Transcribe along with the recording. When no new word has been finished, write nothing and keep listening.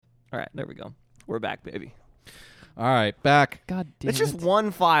All right, there we go. We're back, baby. All right, back. God damn It's it. just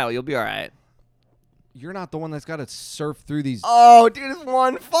one file. You'll be all right. You're not the one that's got to surf through these Oh, dude, it's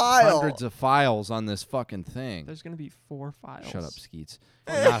one file. hundreds of files on this fucking thing. There's going to be 4 files. Shut up, Skeets.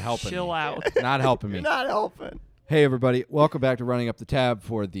 You're not helping Chill me. out. Not helping me. You're not helping. Hey, everybody. Welcome back to Running Up the Tab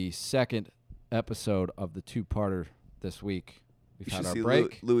for the second episode of the two-parter this week. We've You had should our see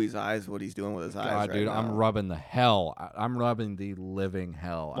break. Louis' eyes, what he's doing with his eyes God, right dude, now. I'm rubbing the hell. I'm rubbing the living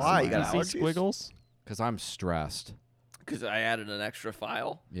hell. Why? You Can got you allergies? see squiggles? Because I'm stressed. Because I added an extra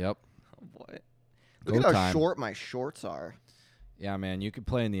file. Yep. Oh, boy. Go Look at how time. short my shorts are. Yeah, man. You could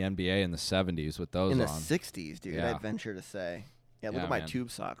play in the NBA in the 70s with those In the on. 60s, dude, Yeah. I'd venture to say. Yeah, look Yeah, at my man. tube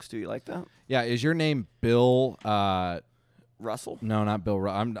socks. Do you like that? Yeah, is your name Bill? Russell? No, not Bill.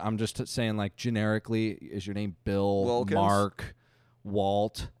 I'm just saying, like, generically, is your name Bill, Wilkins? Mark,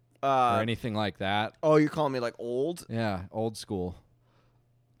 Walt, or anything like that? Oh, you're calling me like old? Yeah, old school.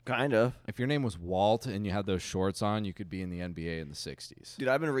 Kind of. If your name was Walt and you had those shorts on, you could be in the NBA in the 60s. Dude,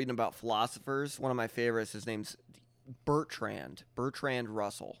 I've been reading about philosophers. One of my favorites, his name's Bertrand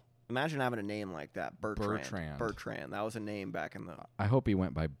Russell. Imagine having a name like that, Bertrand. Bertrand. That was a name back in the... I hope he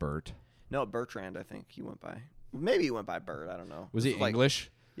went by Bert. No, Bertrand, I think he went by. Maybe he went by Bert. I don't know. Was This he like- English?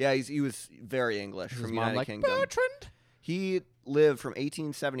 Yeah, he was very English His from mom United like, Kingdom. Bertrand? He lived from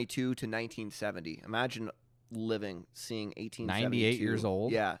 1872 to 1970. Imagine seeing 1872. 98 years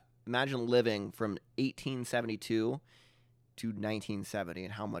old? Yeah. Imagine living from 1872 to 1970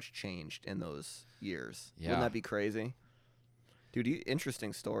 and how much changed in those years. Yeah. Wouldn't that be crazy? Dude,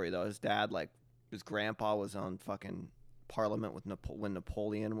 interesting story, though. His dad, like, his grandpa was on fucking Parliament with when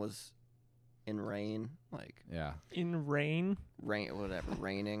Napoleon was in reign. Like, Yeah. In reigning?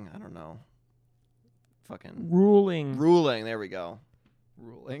 reigning. I don't know. Fucking Ruling. ruling. There we go.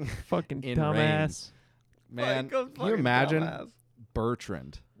 Ruling. Fucking In dumbass. Man, Like a can you fucking imagine dumbass.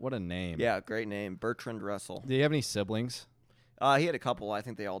 Bertrand? What a name. Yeah, great name. Bertrand Russell. Do you have any siblings? He had a couple. I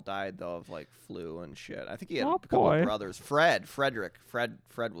think they all died, though, of, like, flu and shit. I think he had Oh, a couple boy. of brothers. Frederick. Fred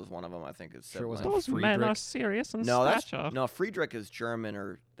was one of them, I think. His Sure it sibling. wasn't Those men are Friedrich? serious in No, stature. Friedrich is German,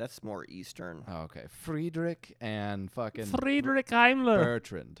 or that's more Eastern. Oh, okay. Friedrich and fucking Friedrich Heimler.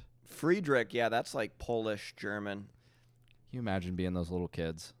 Bertrand. Friedrich, yeah, that's like Polish, German. Can you imagine being those little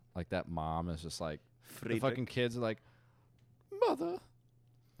kids? Like that mom is just like, the Friedrich. fucking kids are like, Mother,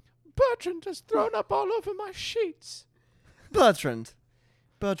 Bertrand has thrown up all over my sheets. Bertrand,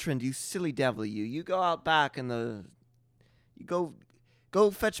 you silly devil, you. You go out back in the... You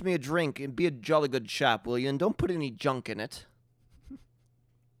go fetch me a drink and be a jolly good chap, will you? And don't put any junk in it.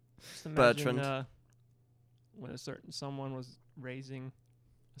 Just imagine, Bertrand. when a certain someone was raising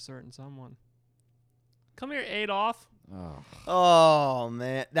a certain someone. Come here, Adolf. Oh, Oh,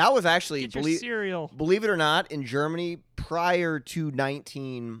 man. That was actually... Get your cereal. Believe it or not, in Germany, prior to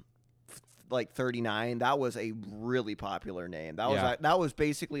 1939, that was a really popular name. That was Yeah. that was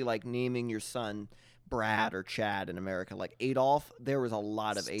basically like naming your son Brad or Chad in America. Like Adolf, there was a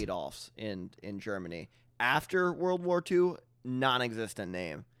lot of Adolfs in Germany. After World War II, non-existent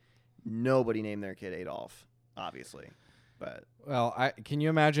name. Nobody named their kid Adolf, obviously. But well, can you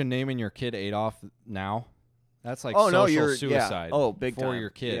imagine naming your kid Adolf now? That's like Oh, no, social you're- yeah. suicide. Oh, big for time.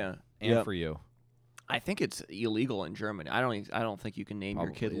 your kid Yeah. and Yep. for you. I think it's illegal in Germany. I don't think you can name your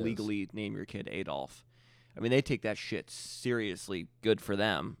kid Probably is. legally name your kid Adolf. I mean, they take that shit seriously. Good for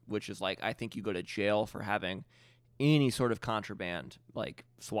them. Which is like, I think you go to jail for having any sort of contraband, like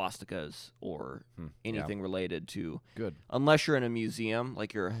swastikas or Yeah. anything related to. Good. Unless you're in a museum,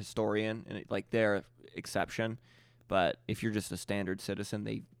 like you're a historian, and like they're exception. But if you're just a standard citizen,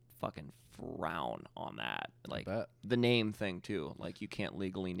 they fucking frown on that. Like bet. the name thing too. Like you can't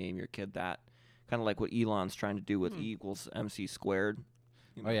legally name your kid that. Kind of like what Elon's trying to do with E equals MC squared.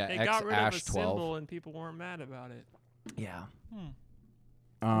 Oh yeah, They X got rid Ash of a 12. symbol and people weren't mad about it. Yeah.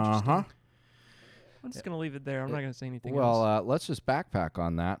 Uh-huh. I'm just going to leave it there. I'm not going to say anything Well, else. let's just backpack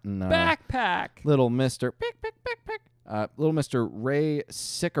on that and Backpack. little Mr. Little Mr. Ray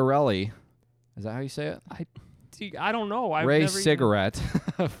Ciccarelli. Is that how you say it? I don't know. I've Ray never even- Cigarette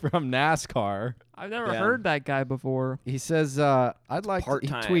from NASCAR. I've never Yeah. heard that guy before. He says, I'd like to, he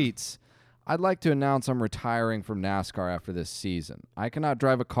part-time. tweets, I'd like to announce I'm retiring from NASCAR after this season. I cannot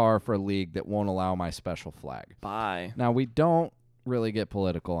drive a car for a league that won't allow my special flag. Bye. Now, we don't really get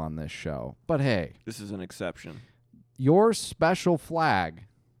political on this show, but hey, This is an exception. your special flag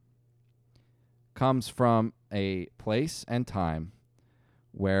comes from a place and time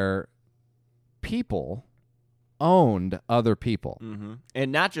where people owned other people, Mm-hmm.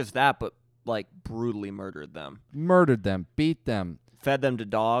 And not just that, but like brutally murdered them, murdered them, beat them, fed them to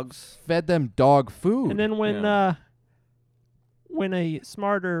dogs. fed them dog food. And then when Yeah. when a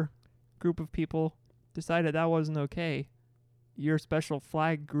smarter group of people decided that wasn't okay, your special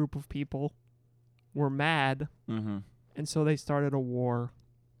flag group of people were mad, Mm-hmm. and so they started a war.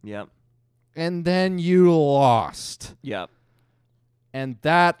 Yep. And then you lost. Yep. And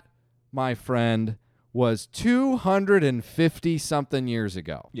that, my friend, was 250 something years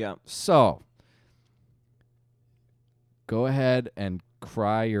ago. Yep. So, go ahead and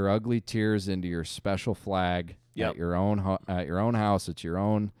cry your ugly tears into your special flag Yep. at your own house. It's your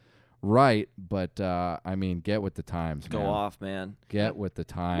own right, but I mean, get with the times, Go man. off, man. Get with the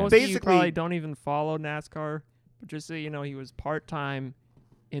times. Most of you Basically- probably don't even follow NASCAR, but just so you know, he was part-time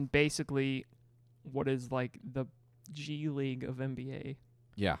in basically what is like the G League of NBA.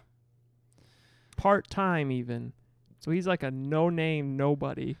 Yeah. Part-time even. So he's like a no-name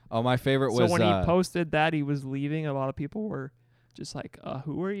nobody. Oh, my favorite So was when he posted that he was leaving, a lot of people were just like,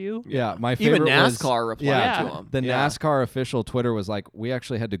 who are you? yeah, my favorite Even was NASCAR replied Yeah. to him. the Yeah. NASCAR official Twitter was like, we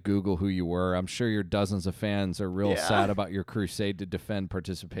actually had to Google who you were. I'm sure your dozens of fans are real Yeah. sad about your crusade to defend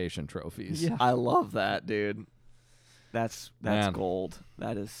participation trophies. Yeah. I love that, dude. That's Man. gold.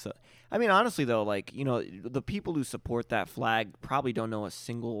 That is. I mean, honestly, though, like, you know, the people who support that flag probably don't know a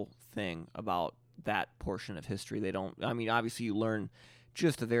single thing about that portion of history. They don't. I mean, obviously, you learn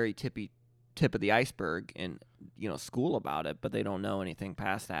just a very tip of the iceberg in, you know, school about it, but they don't know anything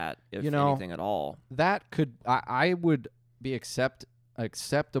past that, if You know, anything at all. That could I would be accepting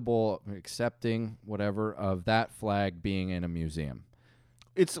whatever of that flag being in a museum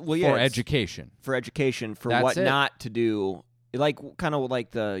It's for it's education. for education, for That's what it. not to do. Like, kind of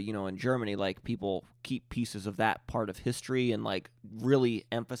like the, you know, in Germany, like, people keep pieces of that part of history and, like, really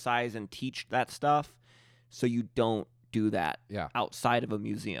emphasize and teach that stuff, so you don't do that Yeah. outside of a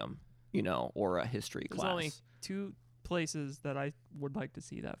museum, you know, or a history There's class. only two places that I would like to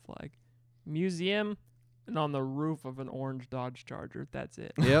see that flag. Museum and on the roof of an orange Dodge Charger. That's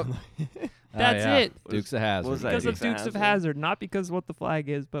it. Yep. That's yeah. it. Dukes of Hazzard. was that? Because of Dukes of Dukes of Hazzard? Hazzard, not because of what the flag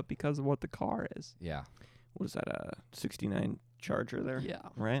is, but because of what the car is. Yeah. What is that, a 69 Charger there? Yeah.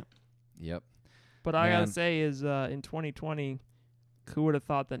 Right? Yep. But I gotta Man. say is in 2020, who would have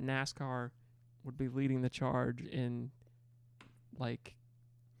thought that NASCAR would be leading the charge in like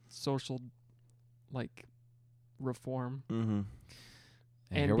social like reform Mm-hmm. And,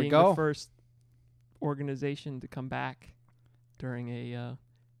 and here we being go. the first organization to come back during a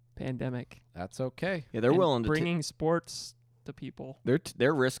pandemic. That's okay. Yeah, they're and willing to. bringing sports to people.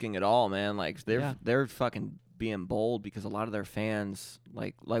 They're risking it all, man. Like, Yeah. they're fucking being bold because a lot of their fans,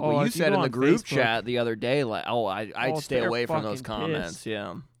 like Oh, what you if you said go in the on group Facebook- chat the other day, like, I'd Oh, stay they're away from those fucking comments. pissed.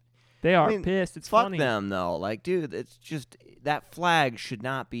 Yeah. They are mean, pissed. It's Fuck funny. them though. Like, dude, it's just that flag should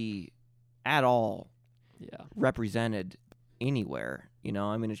not be at all Yeah. represented anywhere. You know,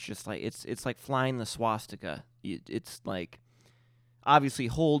 I mean, it's just like it's like flying the swastika. It's like obviously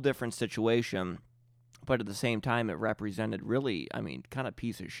whole different situation, but at the same time, it represented really, I mean, kind of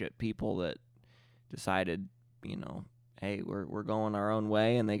piece of shit people that decided, you know, hey, we're going our own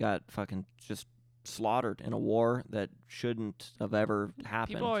way, and they got fucking just slaughtered in a war that shouldn't have ever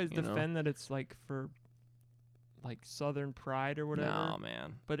happened. People always you know? defend that it's like for like Southern pride or whatever. No,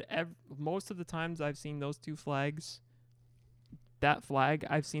 man. But most of the times I've seen those two flags, that flag,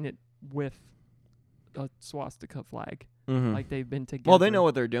 I've seen it with a swastika flag. Mm-hmm. Like they've been together. Well, they know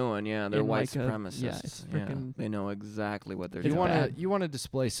what they're doing. Yeah, they're in white like a- supremacists. yeah, it's frickin- they know exactly what they're It's You doing. want bad. to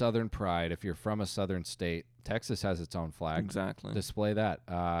display Southern pride if you're from a Southern state. Texas has its own flag. Exactly. Display that.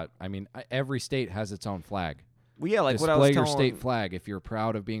 I mean, every state has its own flag. Well, yeah, like Display what I was your telling, state flag. If you're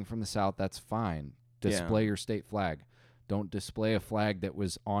proud of being from the South, that's fine. Yeah. Display your state flag. Don't display a flag that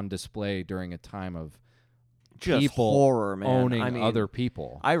was on display during a time of just people horror, man. owning I mean, other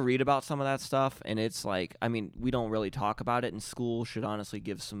people. I read about some of that stuff, and it's like, I mean, we don't really talk about it in school. Should honestly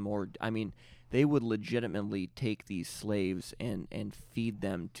give some more. I mean, they would legitimately take these slaves and feed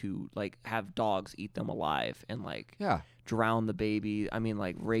them to, like, have dogs eat them alive and, like, Yeah. drown the baby. I mean,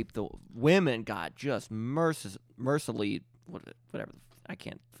 like, rape the women. Got just mercilessly whatever. I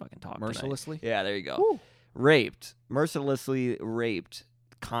can't fucking talk. tonight. Mercilessly? Yeah, there you go. Raped, mercilessly raped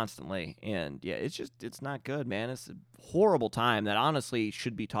constantly, and yeah, it's not good, man. It's a horrible time that honestly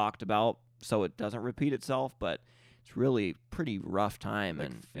should be talked about so it doesn't repeat itself, but it's really pretty rough time Like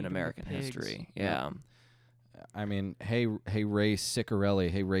in feeding the American pigs. history. Yeah. Yeah. I mean, hey Ray Ciccarelli,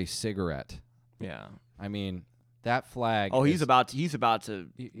 hey Ray Cigarette. Yeah. I mean, that flag. Oh, he's is- about to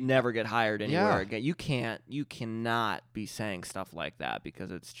Y- y- never get hired anywhere Yeah. again. You cannot be saying stuff like that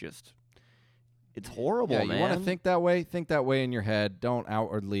because it's horrible, Yeah, man. you want to think that way? Think that way in your head. Don't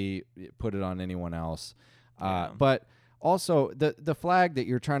outwardly put it on anyone else. Yeah. But also, the flag that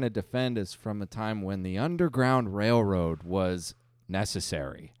you're trying to defend is from a time when the Underground Railroad was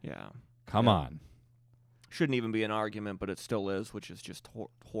necessary. Yeah. Come Yeah. on. Shouldn't even be an argument, but it still is, which is just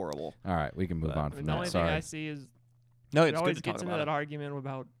horrible. All right, we can move But- on I from mean, the that. only thing Sorry. I see is No, it it's always good to talk gets into about that it. argument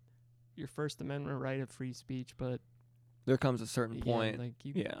about your First Amendment right of free speech, but There comes a certain yeah, point. like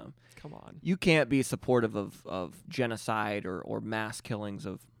you, Yeah. come on. You can't be supportive of genocide or mass killings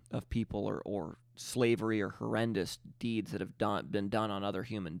of people or slavery or horrendous deeds that have been done on other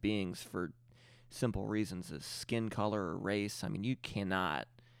human beings for simple reasons as skin color or race. I mean, you cannot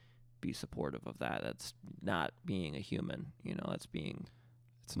be supportive of that. That's not being a human. That's being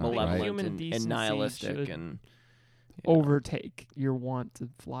It's not Human malevolent right. and decency nihilistic should and Overtake your want to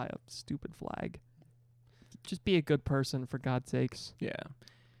fly a stupid flag. Just be a good person, for God's sakes. Yeah.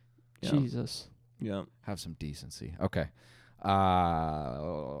 Yeah. Jesus. Yeah. Have some decency. Okay.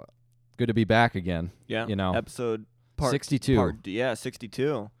 Good to be back again. Yeah. You know, Episode 62.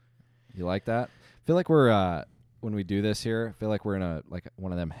 62. You like that? I feel like we're when we do this here, I feel like we're in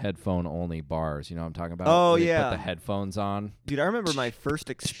one of them headphone only bars. You know what I'm talking about? Oh, Where they yeah. Put the headphones on. Dude, I remember my first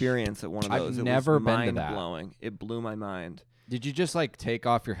experience at one of I've those. never it was been to mind that. blowing. It blew my mind. Did you just take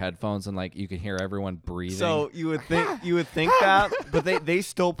off your headphones and you could hear everyone breathing? So you would think that, but they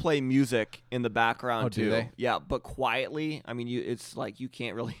still play music in the background Oh, too. do they? Yeah, but quietly. I mean, it's like you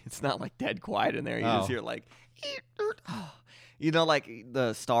can't really. It's not like dead quiet in there. You Oh. just hear like, like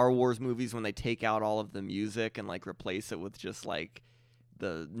the Star Wars movies when they take out all of the music and replace it with just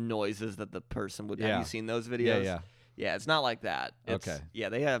the noises that the person would. Have Yeah. you seen those videos? yeah, yeah. Yeah, it's not like that. It's, Okay. Yeah,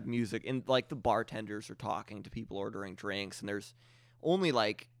 they have music and the bartenders are talking to people ordering drinks, and there's only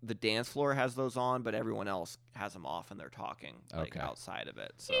the dance floor has those on, but everyone else has them off and they're talking Okay. outside of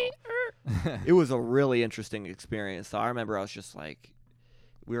it. So it was a really interesting experience. So I remember I was just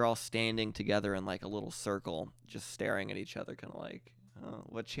we were all standing together in a little circle, just staring at each other, kind of oh,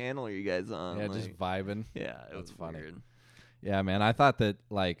 what channel are you guys on? Yeah, just vibing. Yeah, it That's was funny. weird. Yeah, man. I thought that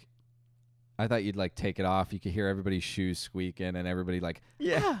I thought you'd take it off. You could hear everybody's shoes squeaking and everybody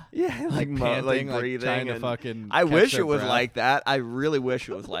Yeah, yeah, panting, breathing, trying to and fucking. I catch wish their it was breath. like that. I really wish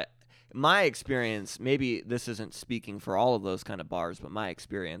it was like my experience. Maybe this isn't speaking for all of those kind of bars, but my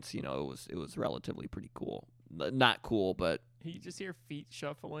experience, it was relatively pretty cool. Not cool, but You just hear feet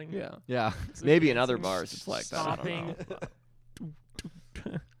shuffling. yeah. Yeah, Some Maybe in other dancing, bars it's like that. I don't stopping.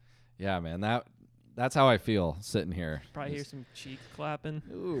 know. yeah, man. That's how I feel sitting here. Probably hear Just- some cheek clapping.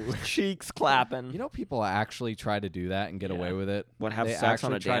 Ooh. Cheeks clapping. You know, people actually try to do that and get Yeah. away with it. What, have they sex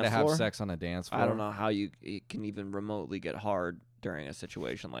on actually a try dance to have floor? sex on a dance floor. I don't know how it can even remotely get hard during a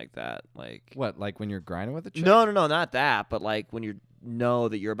situation like that. What, when you're grinding with a chick? No, not that. But when you know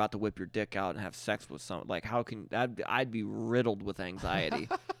that you're about to whip your dick out and have sex with someone, how can I'd be riddled with anxiety,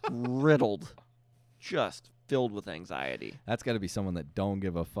 riddled, just filled with anxiety. That's got to be someone that don't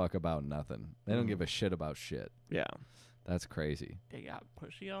give a fuck about nothing. They don't Mhm. give a shit about shit. Yeah. That's crazy. They got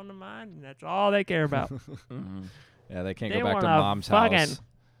pussy on the mind, and that's all they care about. Mm-hmm. Yeah, they can't They go back to wanna mom's fucking- house.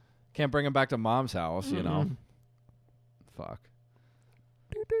 Can't bring them back to mom's house, you know. Mm-mm. Fuck.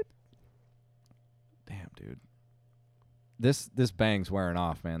 Damn, dude. This bang's wearing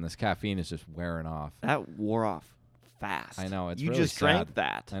off, man. This caffeine is just wearing off. That wore off fast. I know, it's you really just drank sad.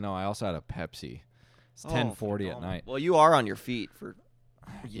 that. I know. I also had a Pepsi. It's Oh, 10:40 at phenomenal. night. Well, you are on your feet for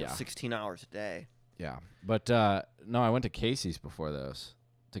Yeah. 16 hours a day. Yeah. But no, I went to Casey's before those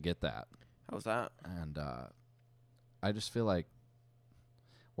to get that. How's that? And I just feel like,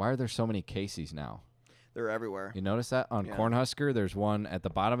 why are there so many Casey's now? They're everywhere. You notice that? On Yeah. Cornhusker, there's one at the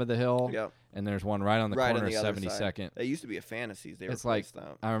bottom of the hill, Yep. and there's one right on the Right on corner the of other 72nd. They used to be a Fantasies. They It's replaced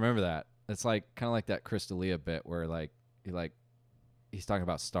that. I remember that. It's kind of like that Crystalia bit where he's talking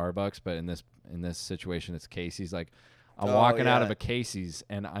about Starbucks, but in this situation it's Casey's. I'm Oh, walking out yeah. of a Casey's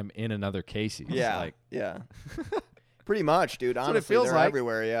and I'm in another Casey's. Yeah. Yeah. Pretty much, dude. That's what it Honestly, feels they're like.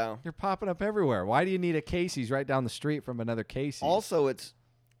 everywhere. Yeah. You're popping up everywhere. Why do you need a Casey's right down the street from another Casey's? Also, it's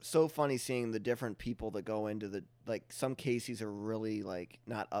so funny seeing the different people that go into the some Casey's are really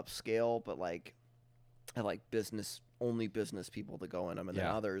not upscale, but have business people that go in them, and then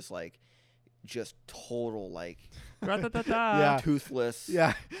Yeah. others just total Ra-ta-ta-ta. Yeah. toothless.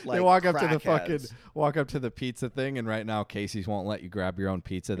 yeah, like, they walk up to the crackheads. pizza thing, and right now Casey's won't let you grab your own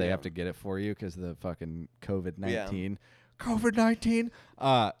pizza. They Yeah. have to get it for you because of the fucking COVID-19. COVID-19.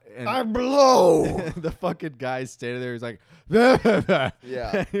 And I blow. the fucking guy's standing there. He's like, yeah.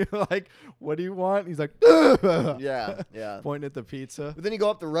 Yeah. You're like, what do you want? He's like, Yeah. Yeah. pointing at the pizza. But then you go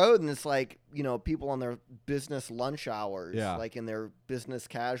up the road and it's people on their business lunch hours, Yeah. in their business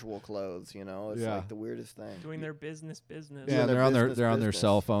casual clothes. It's Yeah. the weirdest thing. Doing their business. Yeah, Doing and their they're on their business.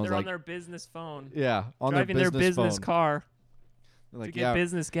 cell phones. They're on like, their business phone. yeah, on Driving their their business phone. car. Like, to get yeah,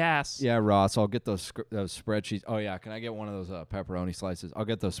 business gas. yeah, Ross, I'll get those spreadsheets. Oh yeah, can I get one of those pepperoni slices? I'll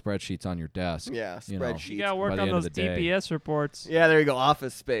get those spreadsheets on your desk. Yeah, You know. spreadsheets. You gotta work By the on end of those the day. DPS reports. Yeah, there you go.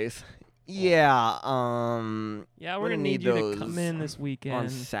 Office Space. Yeah. Yeah, We're we're gonna gonna need need you those to come in this on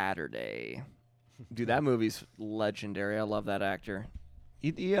weekend. Saturday. Dude, that movie's legendary. I love that actor.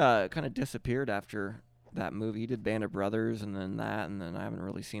 He kind of disappeared after that movie. He did Band of Brothers and then that, and then I haven't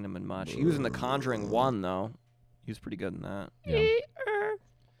really seen him in much. He was in The Conjuring 1, though. He was pretty good in that. Yeah.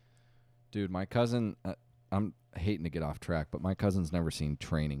 Dude, my cousin, I'm hating to get off track, but my cousin's never seen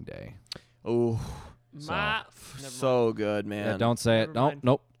Training Day. Oh, Never so good, man. Yeah, don't say it. Never mind.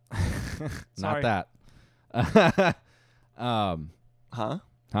 Nope. Sorry. Not that. Huh?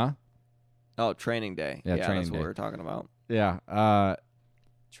 Huh? Oh, Training Day. Yeah, Training that's what Day. we were talking about. Yeah.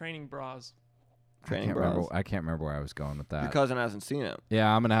 Training bras. Training I Bros. can't remember where I was going with that. Your cousin hasn't seen it.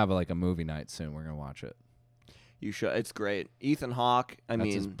 Yeah, I'm gonna have a movie night soon. We're gonna watch it. You should. It's great. Ethan Hawke.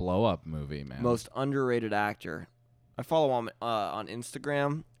 That's his blow up movie, man. Most underrated actor. I follow him on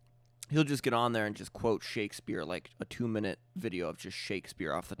Instagram. He'll just get on there and just quote Shakespeare, like a 2-minute video of just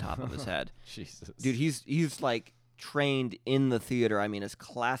Shakespeare off the top of his head. Jesus, Dude, he's like trained in the theater. I mean, as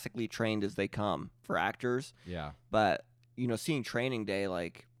classically trained as they come for actors. Yeah. But seeing Training Day,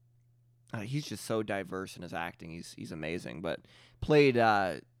 like he's just so diverse in his acting. He's amazing. But played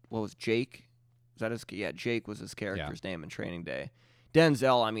what was Jake? Is that his? Yeah, Jake was his character's name in Training Day.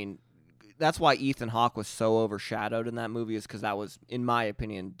 Denzel. I mean, that's why Ethan Hawke was so overshadowed in that movie, is because that was, in my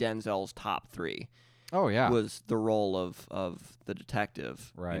opinion, Denzel's top 3. Oh yeah. Was the role of the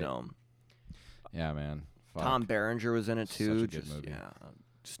detective. Right. Yeah, man. Fuck. Tom Berenger was in it too. Such a good movie. Yeah.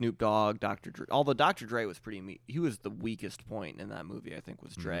 Snoop Dogg, Dr. Dre. Although Dr. Dre was he was the weakest point in that movie, I think,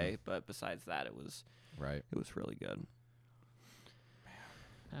 was Dre. But besides that, it was really good.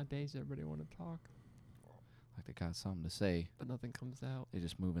 Nowadays, everybody want to talk, Like they got something to say. but nothing comes out. They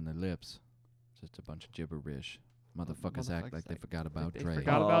just moving their lips. Just a bunch of gibberish. Motherfuckers act like they forgot about they Dre.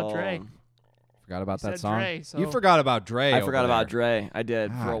 forgot about Dre. Forgot about You that said song? Dre, so- You forgot about Dre. I over forgot about there. Dre. I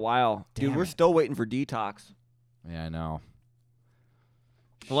did for a God while. Dude, damn we're it. still waiting for Detox. Yeah, I know.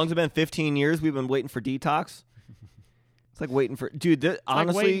 How long's it been? 15 years we've been waiting for Detox? It's like waiting for... Dude, It's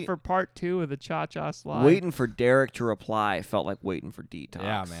honestly, like waiting for part 2 of the Cha Cha Slide. waiting for Derek to reply felt like waiting for Detox.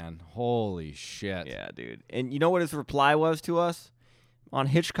 Yeah, man. Holy shit. Yeah, dude. And you know what his reply was to us? On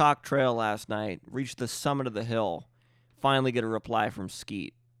Hitchcock Trail last night, reached the summit of the hill, finally get a reply from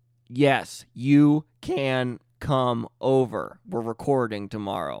Skeet. Yes, you can come over. We're recording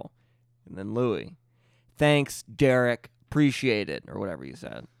tomorrow. And then Louis, thanks, Derek. Appreciate it, or whatever you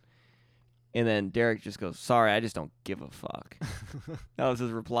said. And then Derek just goes, sorry, I just don't give a fuck. That was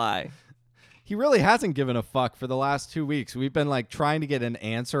his reply. He really hasn't given a fuck for the last 2 weeks. We've been trying to get an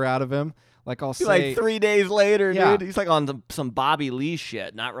answer out of him. Like I'll say, Like 3 days later, Yeah. dude. He's like on some Bobby Lee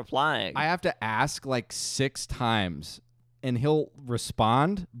shit, not replying. I have to ask 6 times, and he'll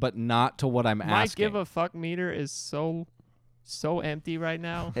respond, but not to what I'm My asking. give a fuck meter is so empty right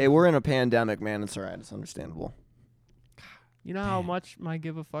now. Hey, we're in a pandemic, man. It's all right. It's understandable. You know how much my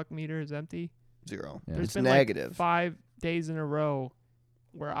give a fuck meter is empty? 0. Yeah. There's It's been negative. 5 days in a row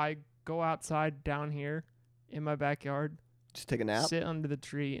where I go outside down here in my backyard, Just take a nap. sit under the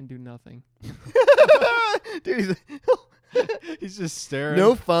tree, and do nothing. Dude, He's just staring.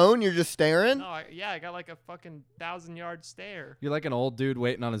 no phone. You're just staring. No, I got like a fucking 1,000-yard stare. You're like an old dude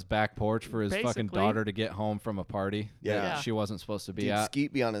waiting on his back porch for his fucking Basically. daughter to get home from a party that Yeah. she wasn't supposed to be Dude, at.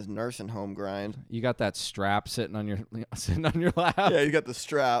 Skeet be on his nursing home grind. You got that strap sitting on your lap. Yeah, he's got the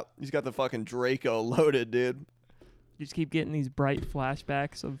strap. He's got the fucking Draco loaded, dude. You just keep getting these bright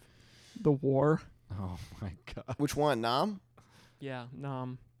flashbacks of the war. Oh my god. Which one, Nam? Yeah,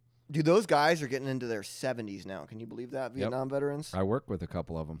 Dude, those guys are getting into their 70s now. Can you believe that, Vietnam veterans? I work with a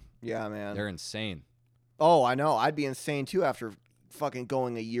couple of them. Yeah, man. They're insane. Oh, I know. I'd be insane too after fucking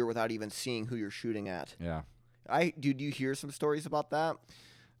going a year without even seeing who you're shooting at. Yeah. Dude, you hear some stories about that?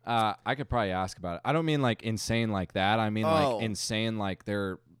 I could probably ask about it. I don't mean insane like that. I mean insane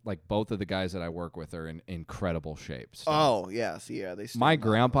they're both of the guys that I work with are in incredible shape. So. Oh, yes. Yeah, they. My still-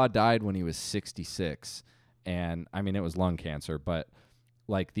 grandpa died when he was 66, and I mean it was lung cancer, but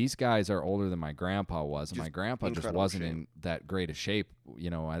these guys are older than my grandpa was, and Just my grandpa just incredible wasn't shape. in that great a shape,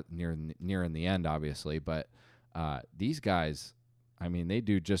 near in the end, obviously. But these guys, I mean, they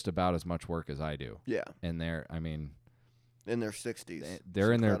do just about as much work as I do, Yeah, and they're in their 60s.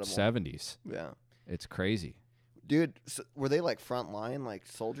 they're It's in their incredible. 70s. Yeah. It's crazy. Dude, were they front line,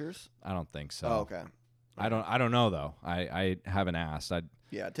 soldiers? I don't think so. Oh, okay. I don't know though. I haven't asked.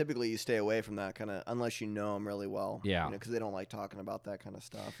 Yeah, typically you stay away from that kind of, unless you know them really well. Yeah. Because they don't like talking about that kind of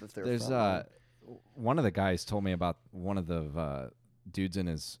stuff. If they're There's front line. one of the guys told me about one of the dudes in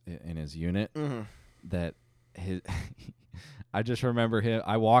his unit Mm-hmm. that his I just remember him.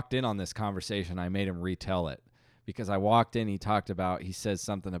 I walked in on this conversation. I made him retell it because I walked in. He says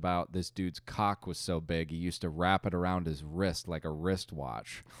something about this dude's cock was so big he used to wrap it around his wrist like a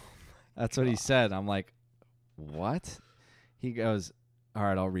wristwatch. That's what he said. I'm like, what? He goes, all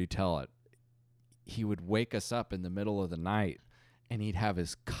right, I'll retell it. He would wake us up in the middle of the night and he'd have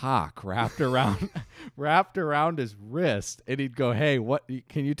his cock wrapped around his wrist, and he'd go, hey,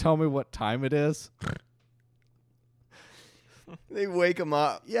 can you tell me what time it is? They wake him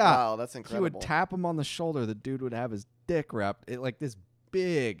up. Yeah. Wow, that's He incredible. would tap him on the shoulder. The dude would have his dick wrapped like this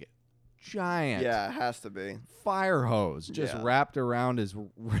big, giant Yeah, it has to be. fire hose just Yeah. wrapped around his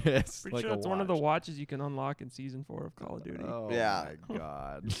wrist. Pretty like sure a it's one of the watch. watches you can unlock in season 4 of Call of Duty. Oh Yeah. my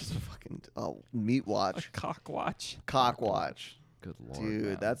god, Just a fucking meat A watch, cock watch. cock watch. good lord, Dude,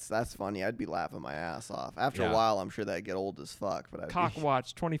 man. that's funny. I'd be laughing my ass off. After Yeah. a while, I'm sure that'd get old as fuck. But I'd Cock be,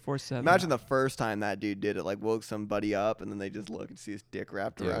 watch 24/7. imagine the first time that dude did it, like woke somebody up, and then they just look and see his dick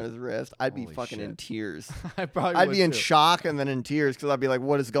wrapped Dude. around his wrist. I'd be Holy fucking in shit. tears. I probably I'd would be in too. shock and then in tears because I'd be like,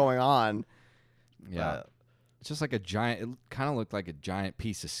 "What is going on?" Yeah, it's just like a giant. It kind of looked like a giant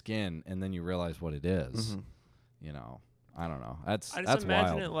piece of skin, and then you realize what it is. Mhm. You know, I don't know. That's I just that's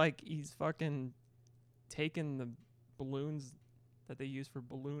imagine wild. it like he's fucking taking the balloons that they use for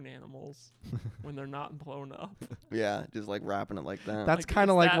balloon animals when they're not blown up. Yeah, just like wrapping it like that. That's Like,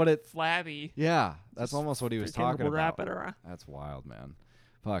 kinda it's like that what it- flabby. Yeah, that's Just almost what he was freaking talking wrap about. it around. That's wild, man.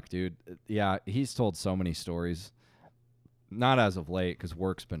 Fuck, dude. Yeah, he's told so many stories. Not as of late, because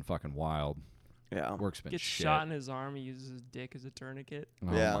work's been fucking wild. yeah. Work's been Gets shit. shot in his arm. He uses his dick as a tourniquet.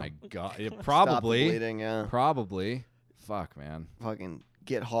 Oh Yeah. my god. Yeah, Stop the probably. bleeding. Yeah. Probably. Fuck, man. Fucking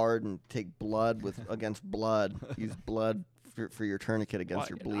get hard and take blood against blood. Use blood for your tourniquet against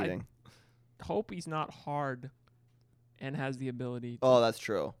your Well, I- bleeding. Hope he's not hard and has the ability to Oh, that's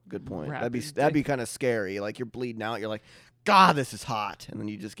true. Good point. Wrap That'd be his that'd be dick. kind of scary. Like you're bleeding out. You're like, God, this is hot, and then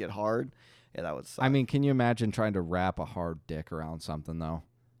you just get hard. Yeah, that would suck. I mean, can you imagine trying to wrap a hard dick around something, though?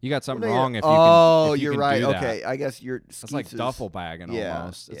 You got something Well, no, wrong if you oh, can. If you you're can right. do that. Okay, I guess you're. It's like Skeets is- duffel bagging yeah,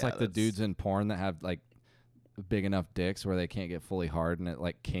 almost. It's yeah, like the that's- dudes in porn that have like big enough dicks where they can't get fully hard and it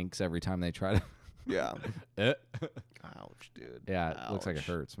like kinks every time they try to. Yeah. Eh. Ouch, dude. Yeah, it looks like it Ouch.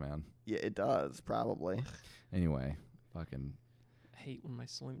 hurts, man. Yeah, it does probably. Anyway, fucking. I hate when my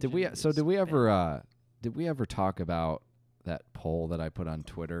slim. Did we? Jim So gets did we bent. ever? Did we ever talk about that poll that I put on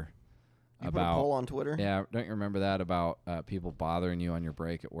Twitter? You put a poll on Twitter. Yeah, don't you remember that about people bothering you on your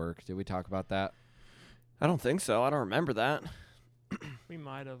break at work? Did we talk about that? I don't think so. I don't remember that. We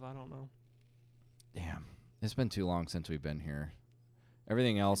might have. I don't know. Damn, it's been too long since we've been here.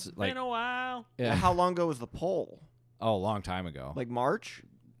 Everything else, like, Been a while. yeah, How long ago was the poll? oh, a long time ago, Like March?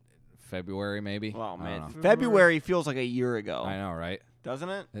 February maybe. Oh I man, don't know. February feels like a year ago, I know, right? doesn't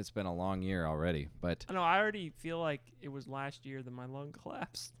it? It's been a long year already, but I know. I already feel like it was last year that my lung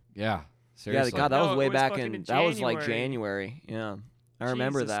collapsed. yeah, seriously. Yeah, God, that No, was it way was back fucking in. in That was like January. January. Yeah, I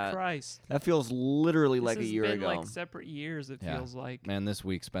remember Jesus that. Christ. That feels literally This like a has year been ago. like separate years. It Yeah. feels like. Man, this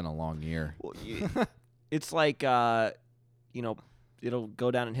week's been a long year. Well, it's like you know, it'll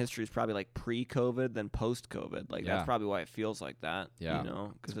go down in history as probably like pre-COVID, then post-COVID. Like Yeah. that's probably why it feels like that. Yeah. you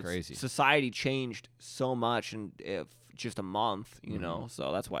know, because It's crazy. Society changed so much in if just a month. You Mm-hmm. know,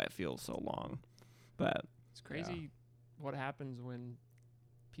 so that's why it feels so long. But It's crazy what happens when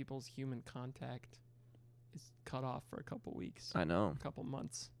people's human contact is cut off for a couple weeks, I know a couple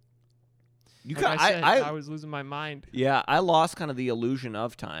months. you Like got. I said, I I was losing my mind. Yeah, I lost kind of the illusion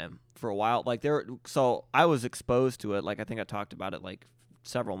of time for a while. Like so I was exposed to it. Like I think I talked about it like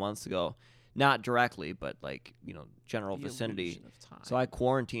several months ago, not directly, but like general The vicinity. illusion of time. So I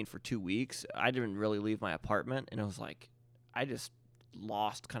quarantined for 2 weeks. I didn't really leave my apartment, and it was like I just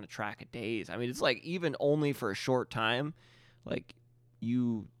lost kind of track of days. I mean, it's like even only for a short time, like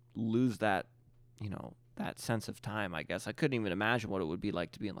you lose that, that sense of time. I guess I couldn't even imagine what it would be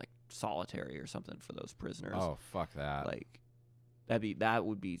like to be in like solitary or something for those prisoners. Oh, fuck that. Like that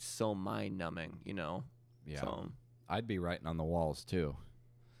would be so mind numbing, yeah, So, I'd be writing on the walls too,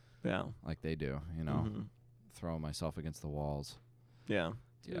 yeah. like they do. You know, Mhm. throwing myself against the walls. Yeah.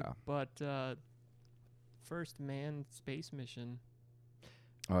 Dude, Yeah. But first manned space mission.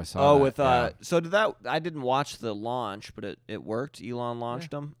 Oh, I saw. Oh, that. with yeah. so did that? I didn't watch the launch, but it worked. Elon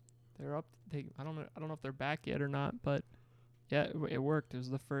launched them. They're up. I don't know if they're back yet or not, but yeah, it worked. It was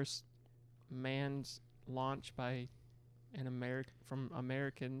the first manned launch by an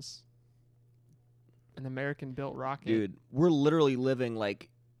Americans. An American-built rocket. Dude, we're literally living like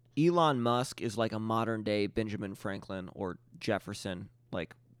Elon Musk is like a modern day Benjamin Franklin or Jefferson,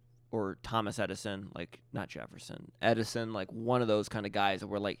 like or Thomas Edison, like not Jefferson, Edison, like one of those kind of guys that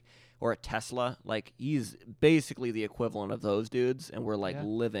were like, or a Tesla, like he's basically the equivalent of those dudes, and we're like Yeah.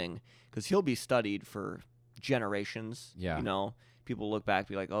 living because he'll be studied for generations. Yeah. You know, people look back,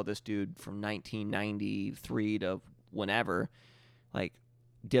 be like, oh, this dude from 1993 to whenever, like,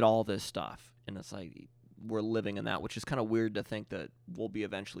 did all this stuff, and it's like we're living in that, which is kind of weird to think that we'll be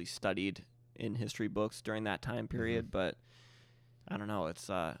eventually studied in history books during that time period, but I don't know. It's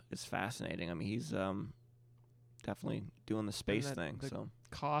fascinating. I mean, he's definitely doing the space that- thing. the- So,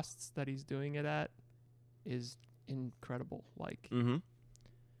 Costs that he's doing it at is incredible. Like mm-hmm.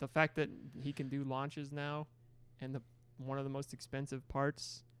 the fact that he can do launches now, and one of the most expensive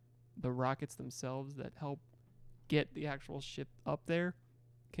parts, the rockets themselves that help get the actual ship up there,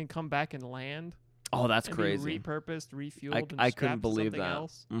 can come back and land. Oh, that's and crazy. Be repurposed, refueled, and I strapped couldn't to believe something that.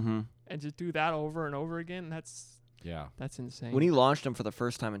 else, Mm-hmm. and just do that over and over again. That's insane. When he launched them for the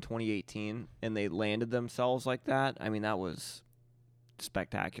first time in 2018, and they landed themselves like that, I mean, that was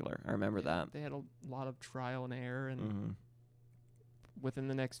spectacular. I remember that. They had a lot of trial and error, and Mm-hmm. within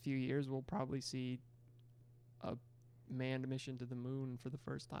the next few years, we'll probably see a manned mission to the moon for the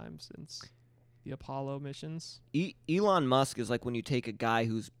first time since the Apollo missions. Elon Musk is like when you take a guy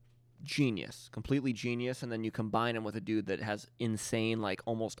who's genius, completely genius, and then you combine him with a dude that has insane, like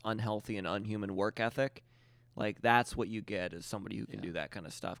almost unhealthy and unhuman work ethic. Like that's what you get is somebody who can Yeah. do that kind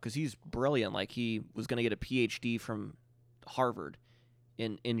of stuff. Because he's brilliant. Like he was going to get a PhD from Harvard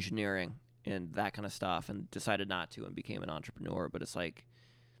in engineering and that kind of stuff, and decided not to and became an entrepreneur. But it's like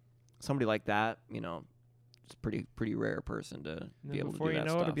somebody like that, you know, it's a pretty rare person to And be then able to before do you that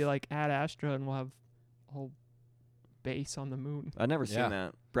know stuff. it'll be like Ad Astra, and we'll have a whole base on the moon. I've never Yeah. seen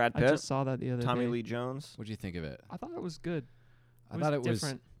that. Brad I Pitt, just saw that the other Tommy day. Lee Jones. What'd you think of it? I thought it was good. I thought it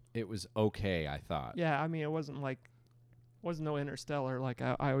different. was okay. I thought. Yeah, I mean, it wasn't no Interstellar. Like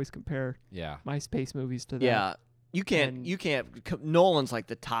I always compare Yeah. my space movies to that. Yeah, you And- can't. Nolan's like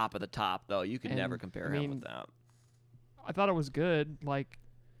the top of the top, though. You could And, never compare I him mean, with that. I thought it was good. Like,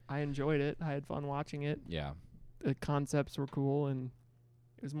 I enjoyed it. I had fun watching it. Yeah. The concepts were cool, and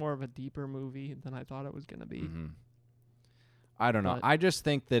it was more of a deeper movie than I thought it was gonna be. Mm-hmm. I don't know. But- I just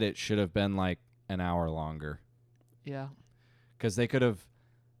think that it should have been like an hour longer Yeah, because they could have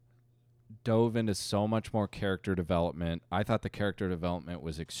dove into so much more character development. I thought the character development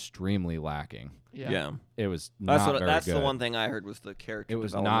was extremely lacking. yeah. It was That's not very that's good. the one thing I heard was the character. It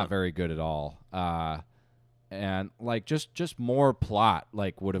was not development. very good at all. And like just more plot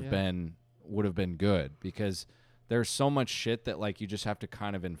like would have been good because there's so much shit that like you just have to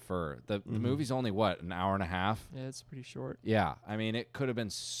kind of infer. The movie's only an hour and a half. Yeah, it's pretty short. Yeah, I mean it could have been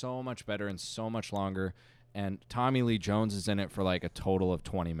so much better and so much longer. And Tommy Lee Jones is in it for like a total of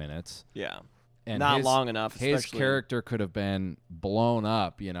 20 minutes. Yeah, And not his- long enough. His especially- character could have been blown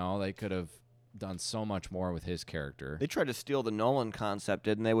up. You know, they could have done so much more with his character. They tried to steal the Nolan concept,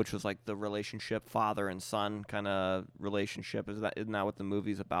 didn't they? Which was like the relationship, father and son kind of relationship. Isn't that what the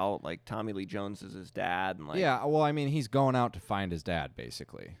movie's about? Like Tommy Lee Jones is his dad, and like Yeah, well, I mean, he's going out to find his dad,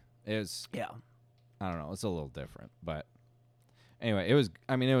 basically. It's yeah. I don't know, it's a little different, but anyway, it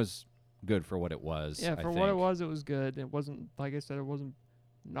was good for what it was. Yeah, I for what it think. was good. It wasn't, like I said, it wasn't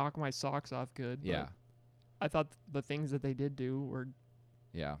knock my socks off good. but Yeah, I thought the things that they did do were,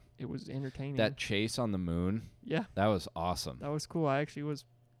 yeah. it was entertaining. That chase on the moon, yeah, that was awesome. that was cool. I actually was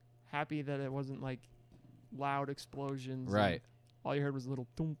happy that it wasn't like loud explosions. and Right. all you heard was a little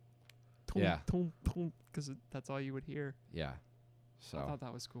thump, thump, Yeah. thump, thump, because that's all you would hear. Yeah. I So thought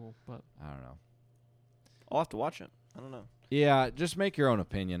that was cool, but I don't know. I'll have to watch it. I don't know. Yeah, just make your own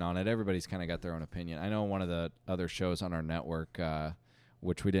opinion on it. Everybody's kind of got their own opinion. I know one of the other shows on our network,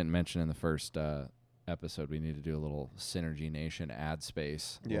 which we didn't mention in the first episode, we need to do a little Synergy Nation ad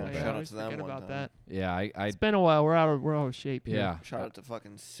space. a Yeah, little I bit. shout out always to them forget one about time. that. Yeah, I It's been a while. We're out of shape. Here. yeah. Shout out to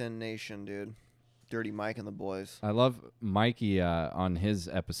fucking Sin Nation, dude. Dirty Mike and the boys. I love Mikey on his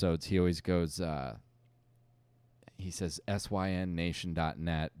episodes. He always goes, he says,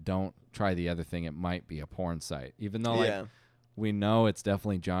 synnation.net. Don't try the other thing. It might be a porn site. Even though, yeah, like, we know it's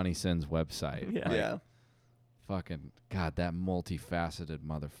definitely Johnny Sin's website. Yeah. Like, yeah. Fucking, God, that multifaceted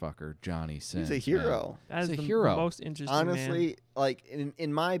motherfucker, Johnny Sin. He's a hero. That is He's a the hero. most interesting. Honestly, man. like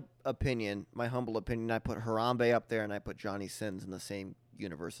in my opinion, my humble opinion, I put Harambe up there and I put Johnny Sins in the same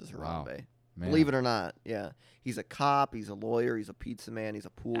universe as Wow. Harambe. Man. Believe it or not, yeah. He's a cop, he's a lawyer, he's a pizza man, he's a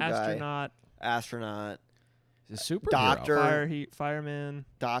pool guy, astronaut, He's a superhero. Doctor. fireman,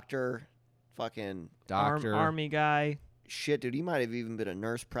 doctor, fucking Doctor. army guy. shit, dude. He might have even been a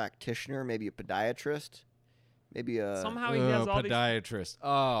nurse practitioner, maybe a podiatrist, maybe a Somehow he has all these. podiatrist.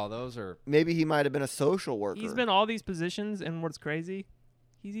 Oh, those are. maybe he might have been a social worker. He's been all these positions, and what's crazy,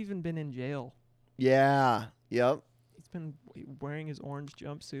 He's even been in jail. Yeah. Yep. He's been wearing his orange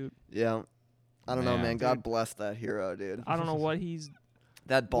jumpsuit. Yeah. I don't know, Man. man. God Dude. bless that hero, dude. I don't know what he's.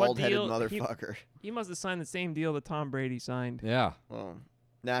 That bald-headed deal- motherfucker. He must have signed the same deal that Tom Brady signed. Yeah. Oh,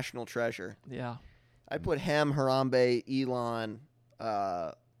 national treasure. Yeah. I put him, Harambe, Elon,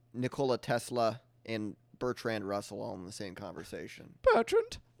 Nikola Tesla, and Bertrand Russell all in the same conversation.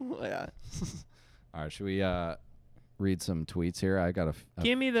 Bertrand. Yeah. All right, should we read some tweets here? I got a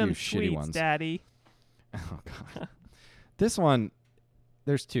Give me few them shitty tweets, ones. Daddy. Oh god. This one,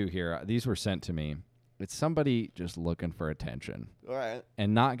 there's two here. These were sent to me. It's somebody just looking for attention All right.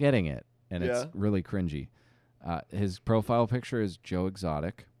 and not getting it, and Yeah. it's really cringy. His profile picture is Joe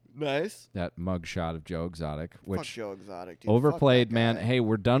Exotic. Nice. That mugshot of Joe Exotic, Fuck which Joe Exotic, dude. overplayed, Fuck that man. guy. Hey,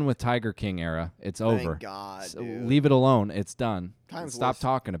 we're done with Tiger King era. It's Thank over. God, So dude. leave it alone. It's done. Times Stop worse.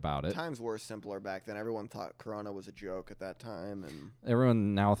 talking about it. Times were simpler back then. Everyone thought Corona was a joke at that time, and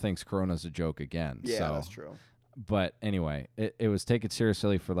Everyone now thinks Corona's a joke again. yeah, so. that's true. But anyway, it was taken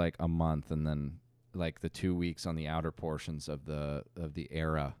seriously for like a month, and then like the 2 weeks on the outer portions of the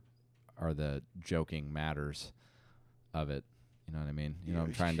era are the joking matters of it. You know what I mean? You know what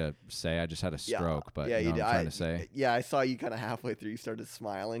I'm trying to say? I just had a stroke, but yeah, you know did. what I'm trying to say? Yeah, I saw you kind of halfway through. You started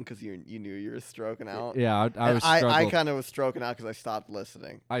smiling because you knew you were stroking out. Yeah, I And was I struggled. kind of was stroking out because I stopped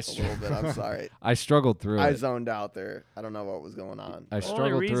listening I a little bit. I'm sorry. I struggled through I it. zoned out there. I don't know what was going on. I The only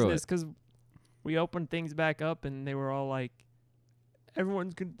struggled reason through is it. because we opened things back up, and they were all like,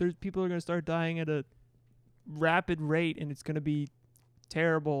 there's people are gonna start dying at a rapid rate, and it's gonna be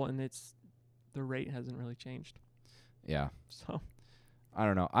terrible, and the rate hasn't really changed. Yeah. So I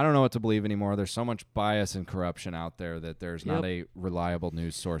don't know. I don't know what to believe anymore. There's so much bias and corruption out there that there's not a reliable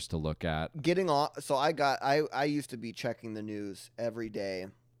news source to look at. Getting off. So I used to be checking the news every day,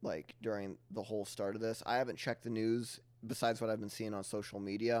 like during the whole start of this. I haven't checked the news besides what I've been seeing on social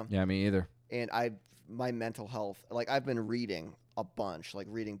media. Yeah, me either. And my mental health, like I've been reading a bunch, like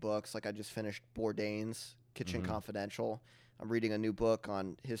reading books. Like I just finished Bourdain's Kitchen Mhm. Confidential. I'm reading a new book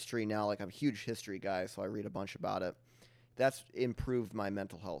on history now. Like I'm a huge history guy, so I read a bunch about it. That's improved my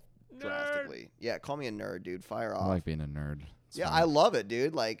mental health drastically. Yeah, call me a nerd, dude. Fire I off. like being a nerd. It's Yeah, fun. I love it,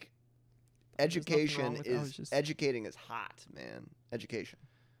 dude. Like There's nothing education wrong with it. I was is just- educating is hot, man. Education.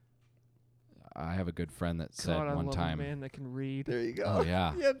 I have a good friend that said God, I one love time. a man that can read. There you go. Oh,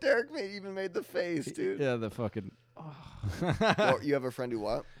 yeah. Yeah, Derek even made the face, dude. Yeah, the fucking. Or you have a friend who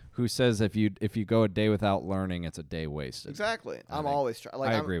what? Who says if you go a day without learning, it's a day wasted. Exactly. I I'm think- always trying. Like,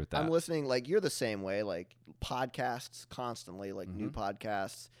 I I'm- agree with I'm that. listening. Like you're the same way. Like podcasts constantly. Like new Mhm.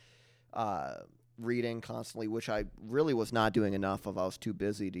 podcasts. Reading constantly, which I really was not doing enough of. I was too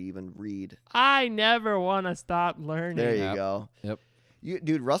busy to even read. I never want to stop learning. There you Yep. go. Yep.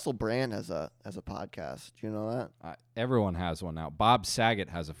 Dude, Russell Brand has a podcast. Do you know that? Everyone has one now. Bob Saget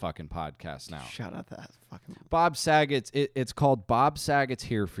has a fucking podcast now. Shout out that fucking. Bob Saget's it's called Bob Saget's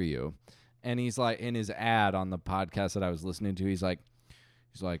Here for You, and he's like in his ad on the podcast that I was listening to. He's like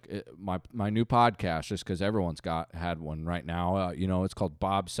my new podcast, just because everyone's had one right now. It's called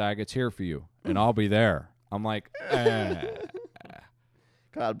Bob Saget's Here for You, and I'll be there. I'm like,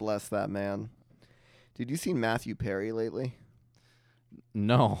 God bless that man. Did you see Matthew Perry lately?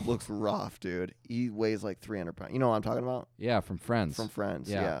 no, Looks rough, dude. He weighs like 300 pounds. You know what I'm talking about? yeah, from Friends. From Friends.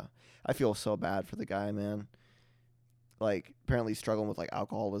 Yeah. Yeah. I feel so bad for the guy, man. Like apparently he's struggling with like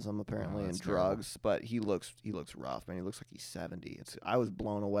alcoholism apparently and that's terrible. drugs, but he looks rough, man. He looks like he's 70. I was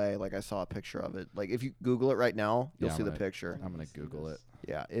blown away. Like I saw a picture of it. Like if you Google it right now, you'll Yeah, see I'm the gonna- picture. I'm gonna Google it.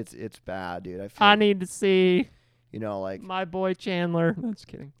 Yeah, it's bad, dude. I need to see like my boy Chandler. No, just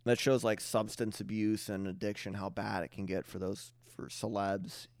kidding. that shows like substance abuse and addiction, how bad it can get for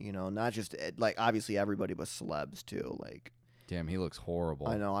celebs. Not just like obviously everybody, but celebs too. Like Damn, he looks horrible.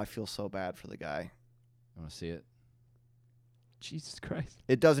 I know, I feel so bad for the guy. Want to see it? Jesus Christ.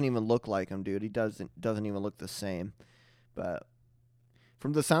 It doesn't even look like him, dude. He doesn't even look the same. But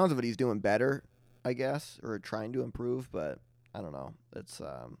from the sounds of it, he's doing better, I guess, or trying to improve. But I don't know. It's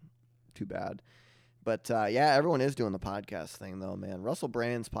too bad. But yeah, everyone is doing the podcast thing, though, man. Russell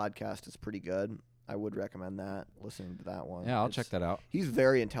Brand's podcast is pretty good. I would recommend that. Listening to that one. Yeah, I'll check that out. He's a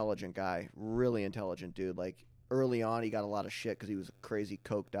very intelligent guy. Really intelligent dude. Like early on, he got a lot of shit because he was a crazy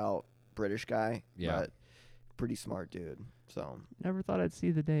coked out British guy. Yeah. But pretty smart dude. So. Never thought I'd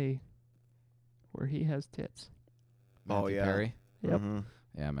see the day where he has tits. Oh, Matthew yeah. Perry. Yep. Mhm.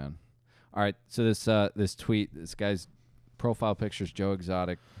 Yeah, man. All right, so this tweet, this guy's profile picture is Joe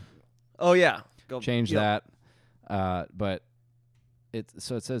Exotic. Oh yeah. Change that. But it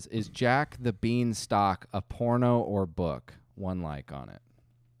says, is Jack the Beanstalk a porno or book? 1 like on it.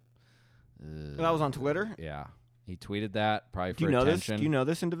 That was on Twitter? Yeah. He tweeted that probably for Do you know this? attention. Do you know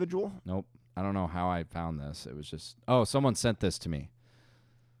this individual? Nope. I don't know how I found this. It was just someone sent this to me.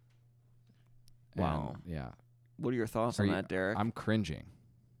 Wow. And, yeah. What are your thoughts Are on you- that, Derek? I'm cringing.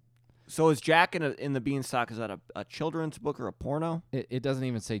 So is Jack in the Beanstalk? Is that a children's book or a porno? It doesn't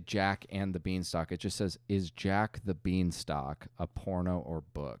even say Jack and the Beanstalk. It just says, "Is Jack the Beanstalk a porno or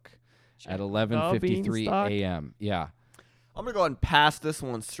book?" Jack At the 11:53 Beanstalk? a.m. Yeah. I'm gonna go ahead and pass this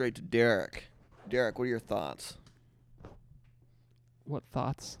one straight to Derek. Derek, what are your thoughts? What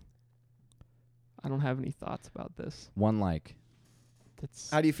thoughts? I don't have any thoughts about this. One like.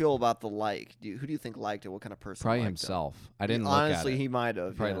 That's How do you feel about the like? Who do you think liked it? What kind of person? Probably liked himself. I It? didn't look Honestly, at it. he might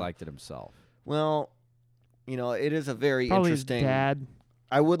have. Probably yeah. liked it himself. Well, it is a very probably his interesting. dad.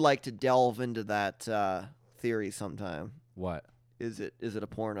 I would like to delve into that theory sometime. What? Is it a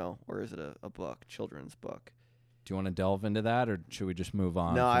porno or is it a book, children's book? Do you want to delve into that, or should we just move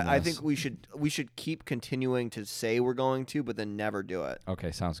on? No, from I this? think we should keep continuing to say we're going to, but then never do it. Okay,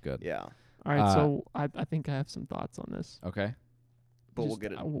 sounds good. Yeah, All right, so I think I have some thoughts on this. Okay. but we'll Just-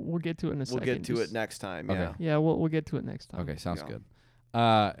 get it. We'll get to it in a We'll second. get to it Just- next time. Okay. Yeah. Yeah, we'll get to it next time. Okay, sounds Yeah.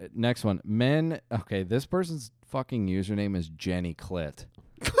 good. Next one. Men. Okay, this person's fucking username is Jenny Clit.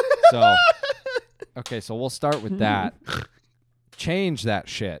 So, okay, so we'll start with that. Change that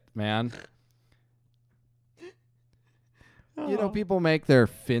shit, man. You know, Oh. people make their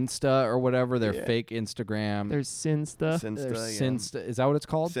Finsta or whatever, their Yeah. fake Instagram. There's Sinsta. Their Sinsta, Sinsta. Is that what it's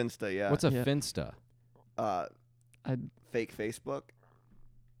called? Sinsta, yeah. What's a Yeah. Finsta? Fake Facebook?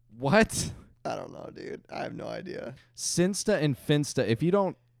 What? I don't know, dude. I have no idea. Sinsta and Finsta. If you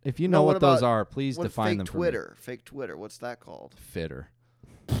know No, what what those about- are, please What define fake them for Twitter? Fake Twitter. What's that called? me. Fitter.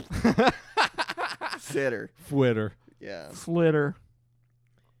 Sitter. Twitter. Yeah. Flitter.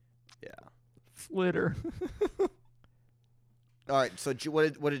 Yeah. Flitter. All right. So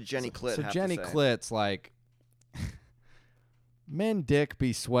what did Jenny Clit So have Jenny to say? Clit's like, men dick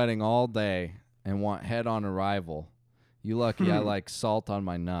be sweating all day and want head on arrival. You lucky I like salt on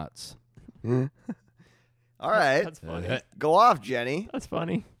my nuts. All right. That's funny. Go off, Jenny. That's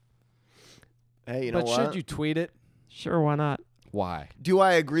funny. Hey, you know But what? should you tweet it? Sure, why not? Why? Do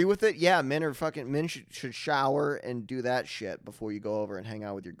I agree with it? Yeah, men should shower and do that shit before you go over and hang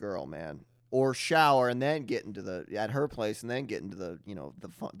out with your girl, man. Or shower and then get into at her place and then get into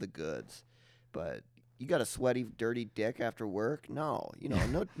the goods. But you got a sweaty, dirty dick after work? No,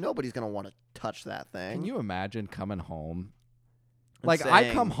 nobody's gonna want to touch that thing. Can you imagine coming home? And Like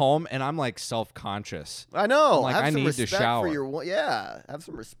I come saying- home and I'm like self-conscious I know. I'm like, have I some need to respect shower. for your yeah. Have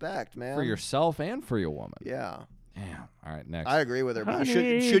some respect, man. for yourself and for your woman. Yeah, Damn. All right, next. I agree with her. But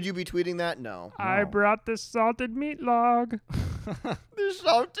Honey. should you be tweeting that? No. I brought the salted meat log. The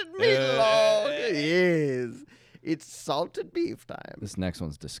salted meat log. It is. It's salted beef time. This next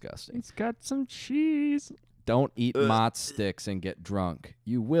one's disgusting. It's got some cheese. Don't eat mott sticks and get drunk.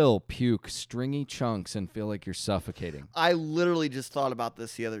 You will puke stringy chunks and feel like you're suffocating. I literally just thought about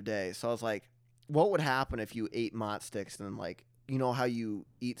this the other day. So I was like, what would happen if you ate mott sticks and then, like, you know how you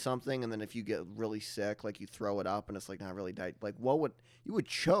eat something and then if you get really sick, like you throw it up and it's like not really like you would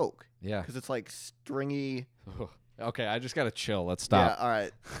choke Yeah. because it's like stringy. Okay, I just gotta chill. Let's stop. Yeah, all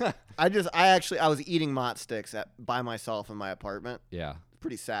right. I was eating mott sticks by myself in my apartment. Yeah.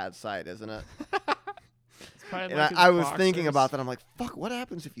 Pretty sad sight, isn't it? It's probably And like his I was thinking boxers. about that. I'm like, fuck, what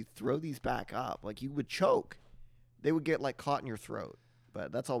happens if you throw these back up? Like, you would choke. They would get, like, caught in your throat.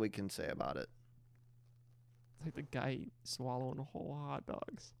 But that's all we can say about it. It's like the guy swallowing whole hot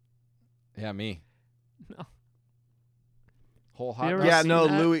dogs. Yeah, me. No. Whole You hot ever dog. Yeah, seen no,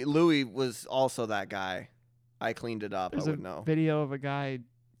 that? Louis was also that guy. I cleaned it up. There's I a would know. video of a guy.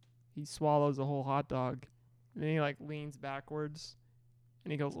 He swallows a whole hot dog, and then he like leans backwards,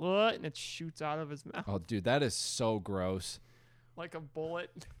 and he goes "What?" and it shoots out of his mouth Oh, dude, that is so gross. like a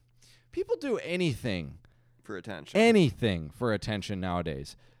bullet. People do anything For attention. anything for attention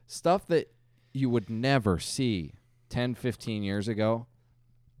nowadays. Stuff that you would never see 10, 15 years ago.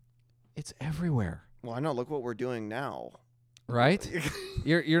 It's everywhere, Well, I know. Look what we're doing now. right?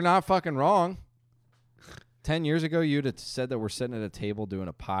 You're not fucking wrong. 10 years ago, you'd have said that we're sitting at a table doing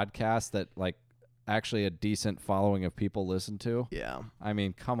a podcast that, like, actually a decent following of people listen to. Yeah. I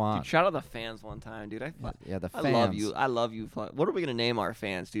mean, come on. Dude, shout out the fans one time, dude. Yeah, the I fans. love you. I love you. What are we going to name our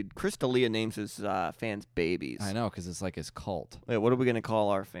fans, dude? Chris D'Elia names his fans babies. I know, because it's like his cult. Wait, what are we going to call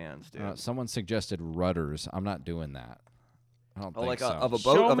our fans, dude? Someone suggested rudders. I'm not doing that. I don't Oh, think like so. of a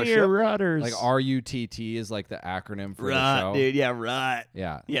boat, Show of a me your ship? rudders. Like RUTT is like the acronym for the show. dude. Yeah, right.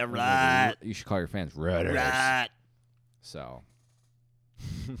 Yeah. Yeah, Like, right. you should call your fans rudders. Right. So.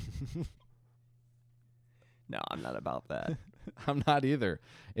 No, I'm not about that. I'm not either.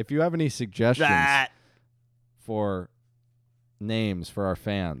 If you have any suggestions Right. for names for our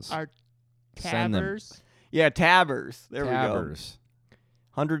fans. Our Send them. tabbers. Yeah, tabbers. There Tabbers.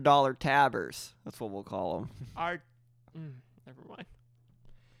 we go. $100 tabbers. That's what we'll call them. Our. Never mind.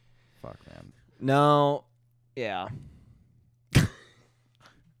 Fuck, man. No. Yeah.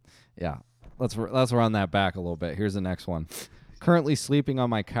 Yeah. Let's run that back a little bit. Here's the next one. Currently sleeping on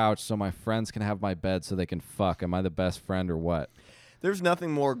my couch so my friends can have my bed so they can fuck. Am I the best friend or what? There's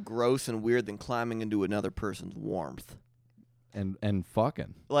nothing more gross and weird than climbing into another person's warmth. And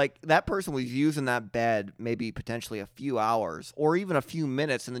fucking. Like, that person was using that bed maybe potentially a few hours or even a few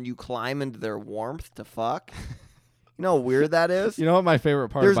minutes, and then you climb into their warmth to fuck. You know how weird that is? You know what my favorite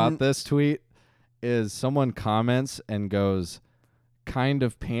part There's about this tweet is? Someone comments and goes, "Kind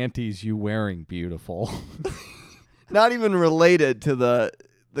of panties you wearing, beautiful." Not even related to the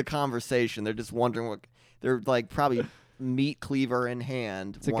conversation. They're just wondering what they're like. Probably meat cleaver in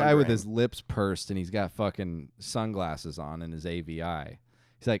hand. It's a guy with his lips pursed and he's got fucking sunglasses on in his AVI.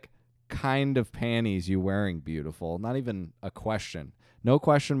 He's like, "Kind of panties you wearing, beautiful." Not even a question. No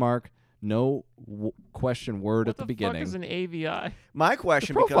question mark. No question word at the beginning. What the fuck is an AVI? My The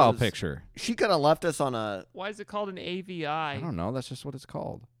question profile because picture. she could have left us on a. Why is it called an AVI? I don't know. That's just what it's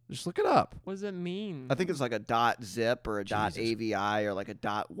called. Just look it up. What does it mean? I think it's like a .zip or a Jesus. .avi or like a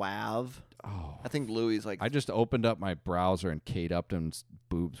 .wav. Oh. I think Louis like. I just opened up my browser and Kate Upton's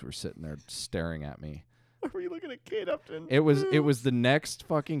boobs were sitting there staring at me. Why were you looking at Kate Upton? It was the next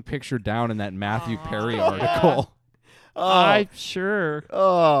fucking picture down in that Matthew Perry yeah. article. I'm sure.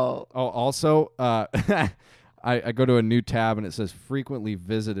 Oh. Oh, also, I go to a new tab and it says frequently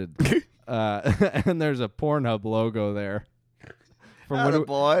visited, and there's a Pornhub logo there.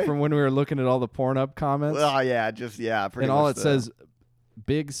 Attaboy. From when we were looking at all the Pornhub comments, Oh yeah, pretty and all much it says,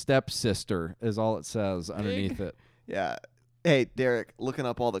 "Big stepsister" is all it says underneath it. Yeah. Hey, Derek, looking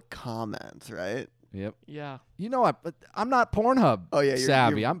up all the comments, right? Yep. Yeah. You know, I'm not Pornhub Oh yeah, you're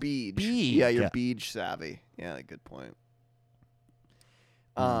savvy. I'm Beej. Beej. Yeah, you're Beej savvy. Yeah, good point.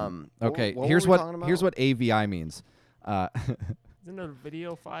 Okay, what here's were we talking about? what AVI means. Isn't it a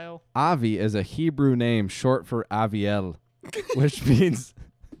video file? Avi is a Hebrew name short for Aviel, which means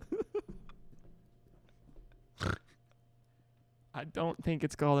I don't think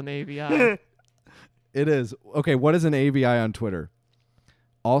it's called an AVI. it is. Okay, what is an AVI on Twitter?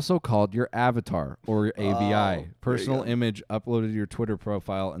 Also called your avatar or your AVI, personal go. image uploaded to your Twitter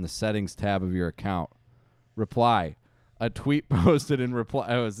profile in the settings tab of your account. Reply. A tweet posted in reply.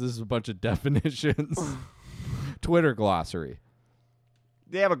 Oh, this is a bunch of definitions. Twitter glossary.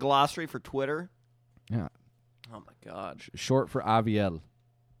 They have a glossary for Twitter. Yeah. Oh my god. Short for Aviel,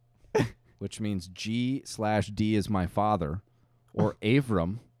 which means G/D is my father, or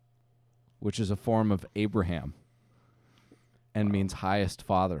Avram, which is a form of Abraham, and means highest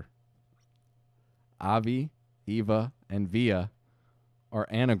father. Avi, Eva, and Via are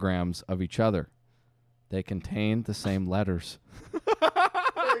anagrams of each other. They contain the same letters.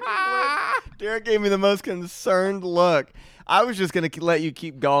 Derek gave me the most concerned look. I was just gonna let you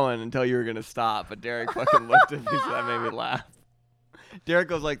keep going until you were gonna stop, but Derek fucking looked at me, so that made me laugh. Derek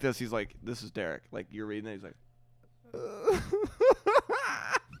goes like this. He's like, "This is Derek." Like you're reading it. He's like,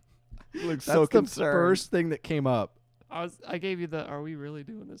 he looks so That's the concerned. first thing that came up. I gave you the. Are we really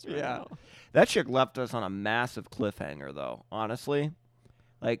doing this right Yeah. now? That chick left us on a massive cliffhanger, though. Honestly,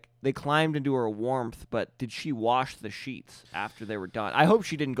 like they climbed into her warmth, but did she wash the sheets after they were done? I hope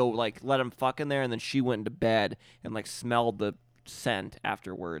she didn't go like let him fuck in there, and then she went into bed and like smelled the scent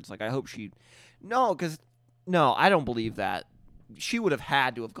afterwards. Like I hope she, no, I don't believe that. She would have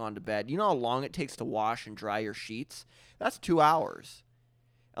had to have gone to bed. You know how long it takes to wash and dry your sheets? That's 2 hours,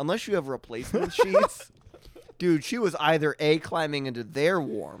 unless you have replacement sheets. Dude, she was either climbing into their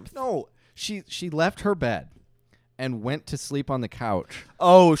warmth. No, she left her bed and went to sleep on the couch.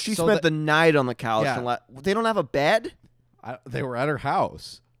 Oh, she So spent the night on the couch. Yeah. And they don't have a bed? They were at her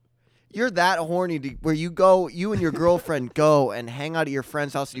house. You're that horny where you and your girlfriend go and hang out at your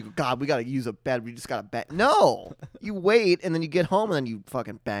friend's house and you go, God, we got to use a bed. We just got a bed. No. You wait and then you get home and then you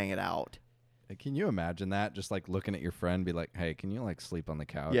fucking bang it out. Can you imagine that? Just like looking at your friend, be like, "Hey, can you like sleep on the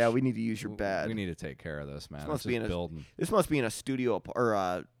couch? Yeah, we need to use your W- bed. We need to take care of this, man. This It's must be just in a- building." This must be in a studio or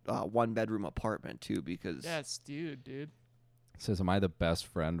a 1-bedroom apartment too, because Yeah, it's dude. It says, "Am I the best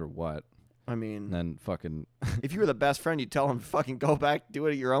friend or what?" I And mean, then fucking, if you were the best friend, you'd tell him fucking go back, do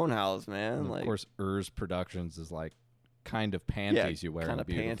it at your own house, man. and Like, of course, Productions is like, "Kind of panties you wear, kind of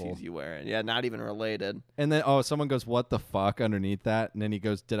beautiful." panties you wearing. Yeah, not even related. And then someone goes, "What the fuck?" underneath that, and then he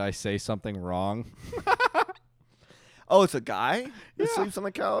goes, "Did I say something wrong?" Oh, it's a guy that Yeah. sleeps on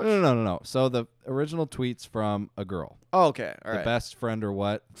the couch? No. So the original tweet's from a girl, Oh, okay. All the right. best friend or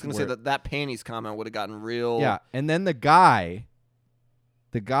what. I was going to say that panties comment would have gotten real. Yeah, and then the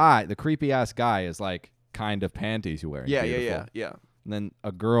creepy ass guy is like, kind of panties you wearing. Yeah. beautiful. And then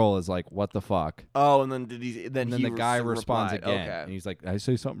a girl is like, what the fuck? Oh, and then And then the guy responds replied. again. Okay. And he's like, did I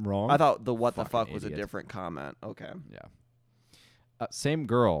say something wrong? I thought the what the Fucking fuck was a idiot. different comment. Okay. Yeah. Same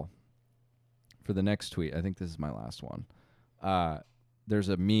girl for the next tweet. I think this is my last one. There's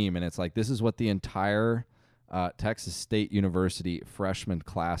a meme, and it's like, this is what the entire Texas State University freshman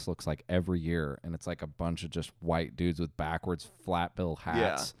class looks like every year. And it's like a bunch of just white dudes with backwards flat bill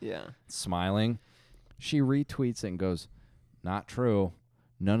hats Yeah. smiling. She retweets it and goes, not true.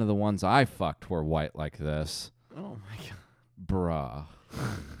 None of the ones I fucked were white like this. Oh my god. Bruh.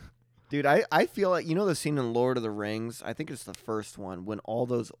 Dude, I feel like, you know the scene in Lord of the Rings? I think it's the first one when all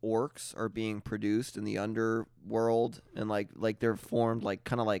those orcs are being produced in the underworld and like they're formed like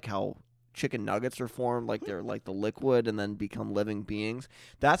kind of like how chicken nuggets are formed, like they're like the liquid and then become living beings.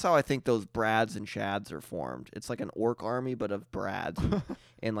 That's how I think those Brads and Chads are formed. It's like an orc army but of Brads.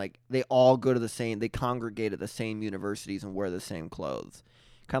 And like they all go to they congregate at the same universities and wear the same clothes.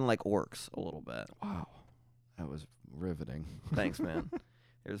 Kind of like orcs a little bit. Wow. That was riveting. Thanks, man.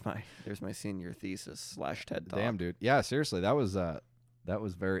 There's my senior thesis / TED Talk. Damn, dude. Yeah, seriously, that was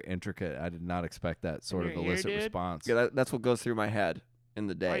very intricate. I did not expect that sort of you're here, illicit dude? response. Yeah, that's what goes through my head in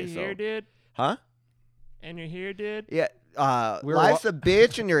the day. Are you so. here, dude? Huh? And you're here, dude? Yeah. We were Life's a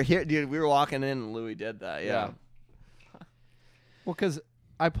bitch, and you're here, dude. We were walking in, and Louis did that. Yeah. Well, because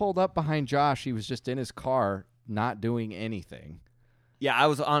I pulled up behind Josh. He was just in his car, not doing anything. Yeah, I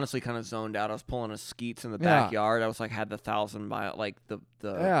was honestly kind of zoned out. I was pulling his skeets in the Yeah. backyard. I was like, had the 1,000-mile, like the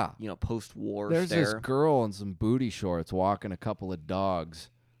Yeah. post-war There's stare. this girl in some booty shorts walking a couple of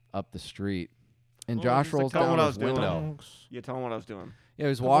dogs up the street, and Oh, Josh just a rolls couple down of his dogs. window. You tell him what I was doing. Yeah, he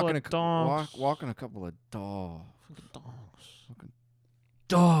was Couple walking of dogs. walking a couple of dogs.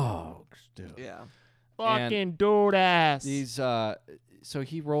 Dogs, dude. Yeah. Fucking dude ass. These so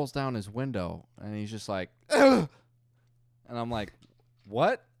he rolls down his window and he's just like "Ugh!" And I'm like,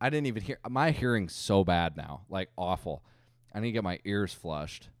 what? I didn't even hear. My hearing's so bad now, like awful. I need to get my ears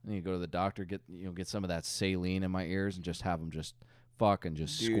flushed. I need to go to the doctor, get some of that saline in my ears and just have them just fucking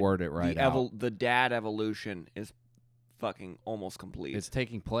just Dude, squirt it right out. The dad evolution is fucking almost complete. It's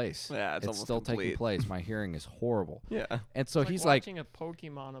taking place. Yeah, it's it's almost still taking complete. place. My hearing is horrible. yeah. And so It's he's like, watching a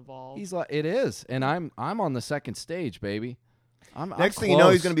Pokemon evolve. he's like, it is, and I'm on the second stage, baby. Next thing you know,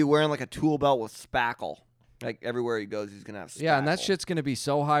 he's gonna be wearing like a tool belt with spackle. Like everywhere he goes, he's gonna have spackle. Yeah, and that shit's gonna be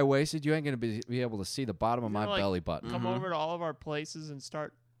so high waisted, you ain't gonna be able to see the bottom of You my know, like, belly button. Come Mhm. over to all of our places and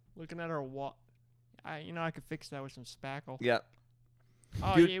start looking at our wall. I could fix that with some spackle. Yeah.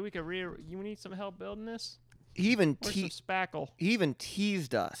 Oh Dude. yeah, we could You need some help building this? He even Where's some spackle? he even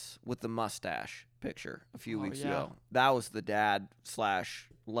teased us with the mustache picture a few Oh, weeks yeah. ago. That was the dad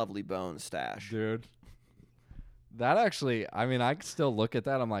 / Lovely Bones stash. Dude. That actually, I mean, I could still look at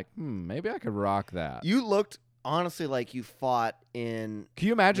that. I'm like, maybe I could rock that. You looked honestly like you fought in. Can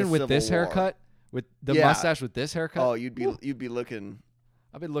you imagine the with this Civil War. haircut? With the Yeah. mustache with this haircut? Oh, you'd be looking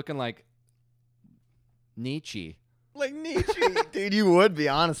I've been looking like Nietzsche. like Nietzsche, dude. You would be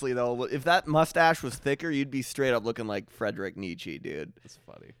honestly though. If that mustache was thicker, you'd be straight up looking like Frederick Nietzsche, dude. That's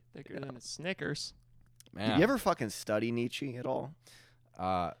funny. Thicker than a Snickers. Man. Did you ever fucking study Nietzsche at all?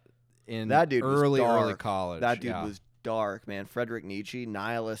 In That dude was early dark. college. That dude yeah. was dark, man. Frederick Nietzsche,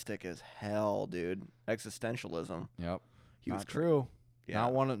 nihilistic as hell, dude. Existentialism. Yep. He was Not true. Yeah.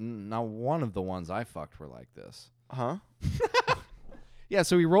 Not one of the ones I fucked were like this. Huh? Yeah,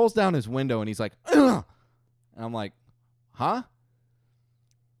 so he rolls down his window and he's like, "Ugh!" And I'm like, huh?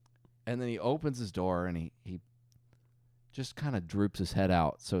 And then he opens his door and he just kind of droops his head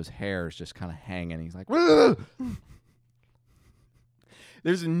out, so his hair is just kind of hanging. He's like, "Ugh!"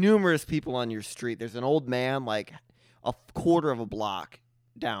 There's numerous people on your street. There's an old man like a quarter of a block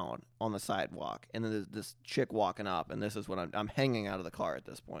down on the sidewalk, and then there's this chick walking up, and this is when I'm hanging out of the car at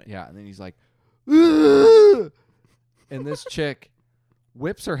this point. Yeah, and then he's like, "Ugh!" And this chick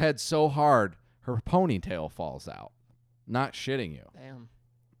whips her head so hard, her ponytail falls out. Not shitting you. Damn.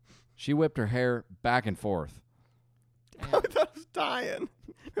 She whipped her hair back and forth. I Damn. thought I was dying,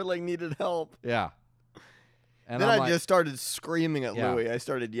 or like needed help. Yeah. And Then I'm I like, just started screaming at Yeah. Louis. I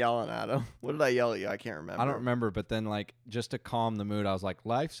started yelling at him. What did I yell at you? I can't remember. I don't remember, but then like just to calm the mood, I was like,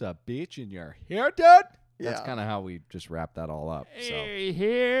 "Life's a bitch and you're here, dude." That's Yeah. kind of how we just wrapped that all up. So Hey,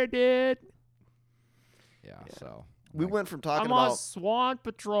 here, dude. yeah, so We like, went from talking I'm on about Swan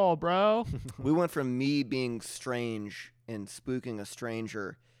Patrol, bro. we went from me being strange and spooking a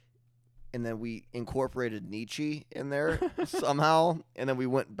stranger and then we incorporated Nietzsche in there somehow, and then we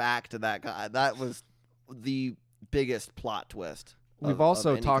went back to that guy. That was the biggest plot twist. We've of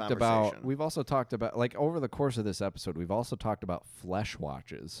also any talked about conversation. like over the course of this episode, we've also talked about flesh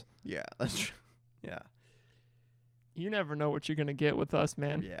watches. Yeah, that's true. Yeah, You never know what you're gonna get with us,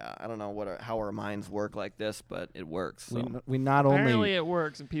 man. yeah. I don't know how our minds work like this, but it works. So. We not Apparently only it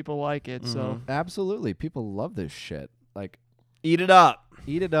works and people like it. So Mhm. absolutely people love this shit. Like Eat it up.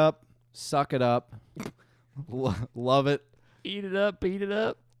 eat it up, suck it up, love it, eat it up, beat it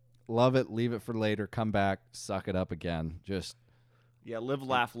up. love it, leave it for later, come back, suck it up again. Just Yeah, live,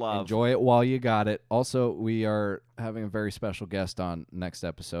 laugh, love. enjoy it while you got it. Also, we are having a very special guest on next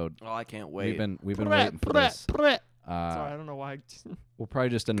episode. Oh, I can't wait. We've been waiting for this. Sorry, I don't know why. We'll probably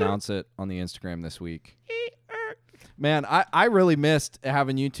just announce it on the Instagram this week. Man, I really missed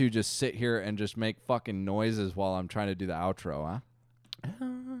having you two just sit here and just make fucking noises while I'm trying to do the outro, huh?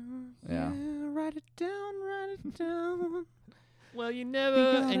 Yeah. Write it down, write it down. Well, you never,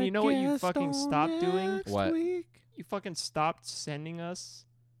 and you know what you fucking stopped doing? What? You fucking stopped sending us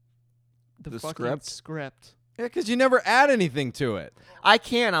the fucking script? script. Yeah, because you never add anything to it. I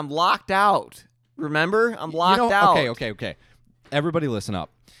can't. I'm locked out. Remember? I'm locked You know- out. Okay. Everybody listen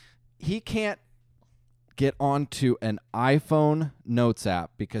up. He can't get onto an iPhone Notes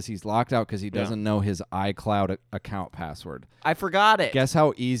app because he's locked out because he doesn't know his iCloud account password. I forgot it. Guess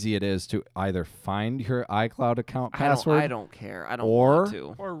how easy it is to either find your iCloud account password I don't care. I don't Or- want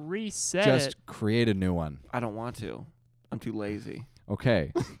to. Or reset just it. create a new one. I don't want to. I'm too lazy.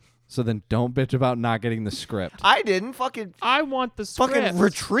 Okay. So then don't bitch about not getting the script. I didn't fucking I want the script. fucking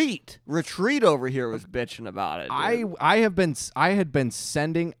retreat over here was bitching about it. Dude. I've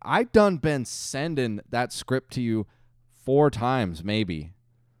been sending that script to you 4 times maybe.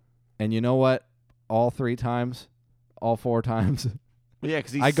 And you know what? All 4 times, Yeah,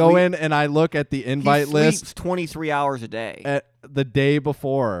 because I go in and I look at the invite list 23 hours a day. at the day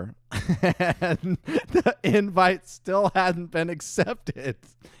before and the invite still hadn't been accepted.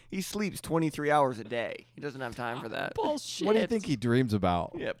 He sleeps 23 hours a day. He doesn't have time for that. Bullshit. What do you think he dreams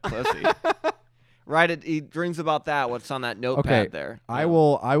about? Yeah, pussy. Right? He dreams about that. What's on that notepad Okay, there? I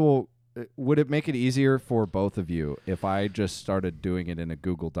will. Would it make it easier for both of you if I just started doing it in a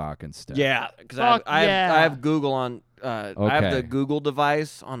Google Doc instead? Yeah, because Fuck I yeah. have Google on. I have Okay. the Google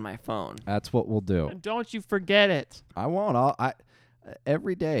device on my phone. That's what we'll do. And don't you forget it. I won't. I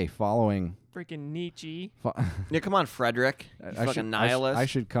every day following. Freaking Nietzsche. Yeah, come on, Frederick. You fucking nihilist. I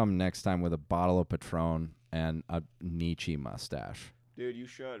should come next time with a bottle of Patron and a Nietzsche mustache. Dude, you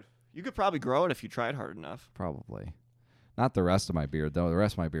should. You could probably grow it if you tried hard enough. Probably. Not the rest of my beard though. The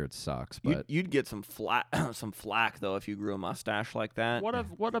rest of my beard sucks. But You'd get some some flack though if you grew a mustache like that.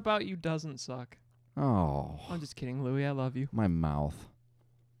 What about you doesn't suck? oh, I'm just kidding, Louie. I love you. my mouth.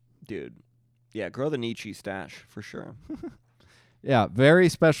 Dude. Yeah, grow the Nietzsche stash for sure. Yeah, very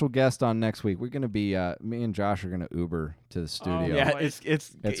special guest on next week. We're gonna be me and Josh are gonna Uber to the studio. Oh, Yeah, boy. it's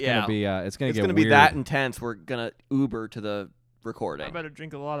Gonna be it's gonna get be weird. that intense. We're gonna Uber to the recording. I better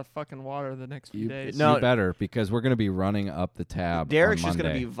drink a lot of fucking water the next few You, days. No. you better because we're gonna be running up the tab. Derek's on just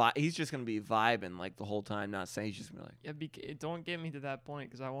gonna Monday. be he's just gonna be vibing like the whole time, not saying. He's just gonna be like, Yeah, don't get me to that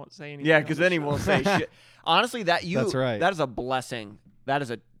point because I won't say anything. yeah, on because the then he show. won't say shit. Honestly, that's right. That is a blessing. That is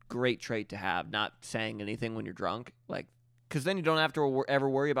a great trait to have, not saying anything when you're drunk. Like, because then you don't have to ever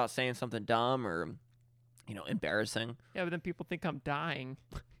worry about saying something dumb or, embarrassing. Yeah, but then people think I'm dying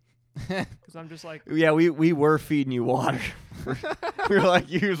because I'm just like, Yeah, we were feeding you water. We were like,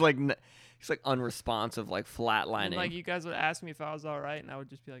 he's like unresponsive, like flatlining. like you guys would ask me if I was all right, and I would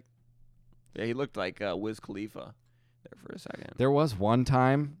just be like, Yeah, he looked like Wiz Khalifa there for a second. There was one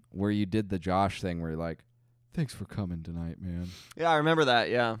time where you did the Josh thing where you're like, "Thanks for coming tonight, man." Yeah, I remember that.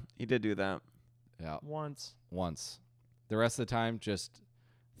 Yeah, he did do that. Yeah, once. The rest of the time, just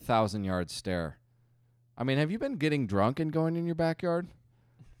 1,000-yard stare. I mean, have you been getting drunk and going in your backyard?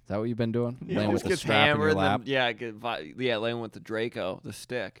 Is that what you've been doing? Yeah, Laying with just the gets strap in your hammered, lap? laying with the Draco, the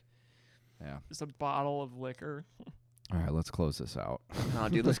stick. Yeah. Just a bottle of liquor. All right, let's close this out. Oh,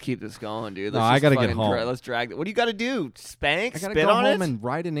 dude, let's keep this going, dude. No, Let's I just gotta get fucking home. let's drag it. What do you got to do? Spank? I gotta Spit go on home it? and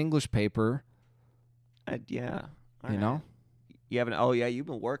write an English paper. Yeah. All You right. know? You haven't. Oh yeah, you've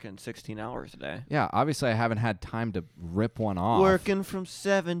been working 16 hours a day. Yeah. Obviously, I haven't had time to rip one off. Working from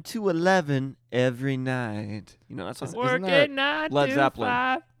 7 to 11 every night. You know that's what. Isn't Work there- at 9 Led to Zeppelin.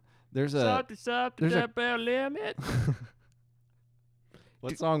 5. There's a Something, there's a- that bell limit.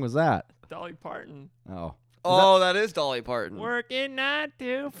 what song was that? Dolly Parton. Oh, Oh, that is Dolly Parton. Working 9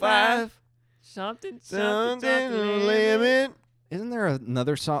 to 5. 5. Something Something limit. limit Isn't there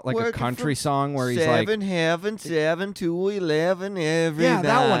another song, like a Working country from song, where he's like, 7 to 11 every Yeah,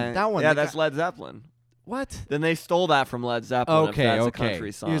 night. that one. Yeah, The that's guy- Led Zeppelin. What? Then they stole that from Led Zeppelin. Okay, if that's okay. a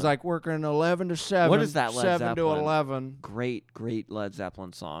country song. He was like working 11 to 7. What is that Led 7 to Zeppelin? 11. great Led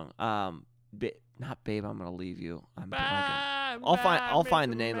Zeppelin song. Not Babe, I'm Gonna Leave You. I'll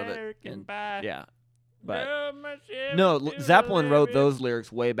find the name of it. And, yeah, but no, Zeppelin wrote those lyrics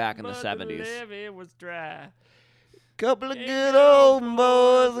way back in the 70s. Couple of good old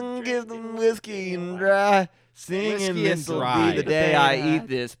boys and give them whiskey and dry, singing Whiskey and this'll dry. be the day I eat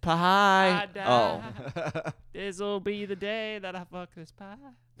this pie. I die. Oh, This'll be the day that I fuck this pie.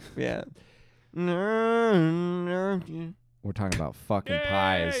 yeah. We're talking about fucking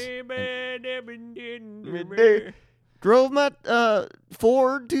pies. Drove my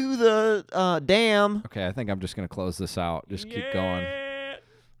Ford to the dam. Okay, I think I'm just going to close this out. Just keep going.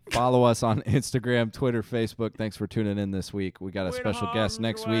 Follow us on Instagram, Twitter, Facebook. Thanks for tuning in this week. We got a special guest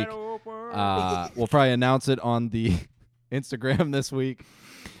next week. We'll probably announce it on the Instagram this week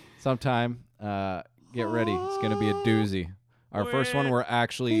sometime. Get ready. It's going to be a doozy. Our first one, we're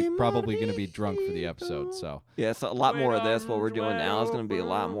actually probably going to be drunk for the episode. So Yeah, it's a lot more of this. What we're doing now is going to be a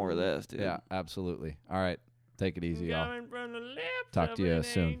lot more of this, dude. yeah, absolutely. All right. Take it easy, y'all. Talk to you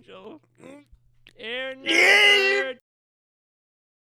soon. Yeah.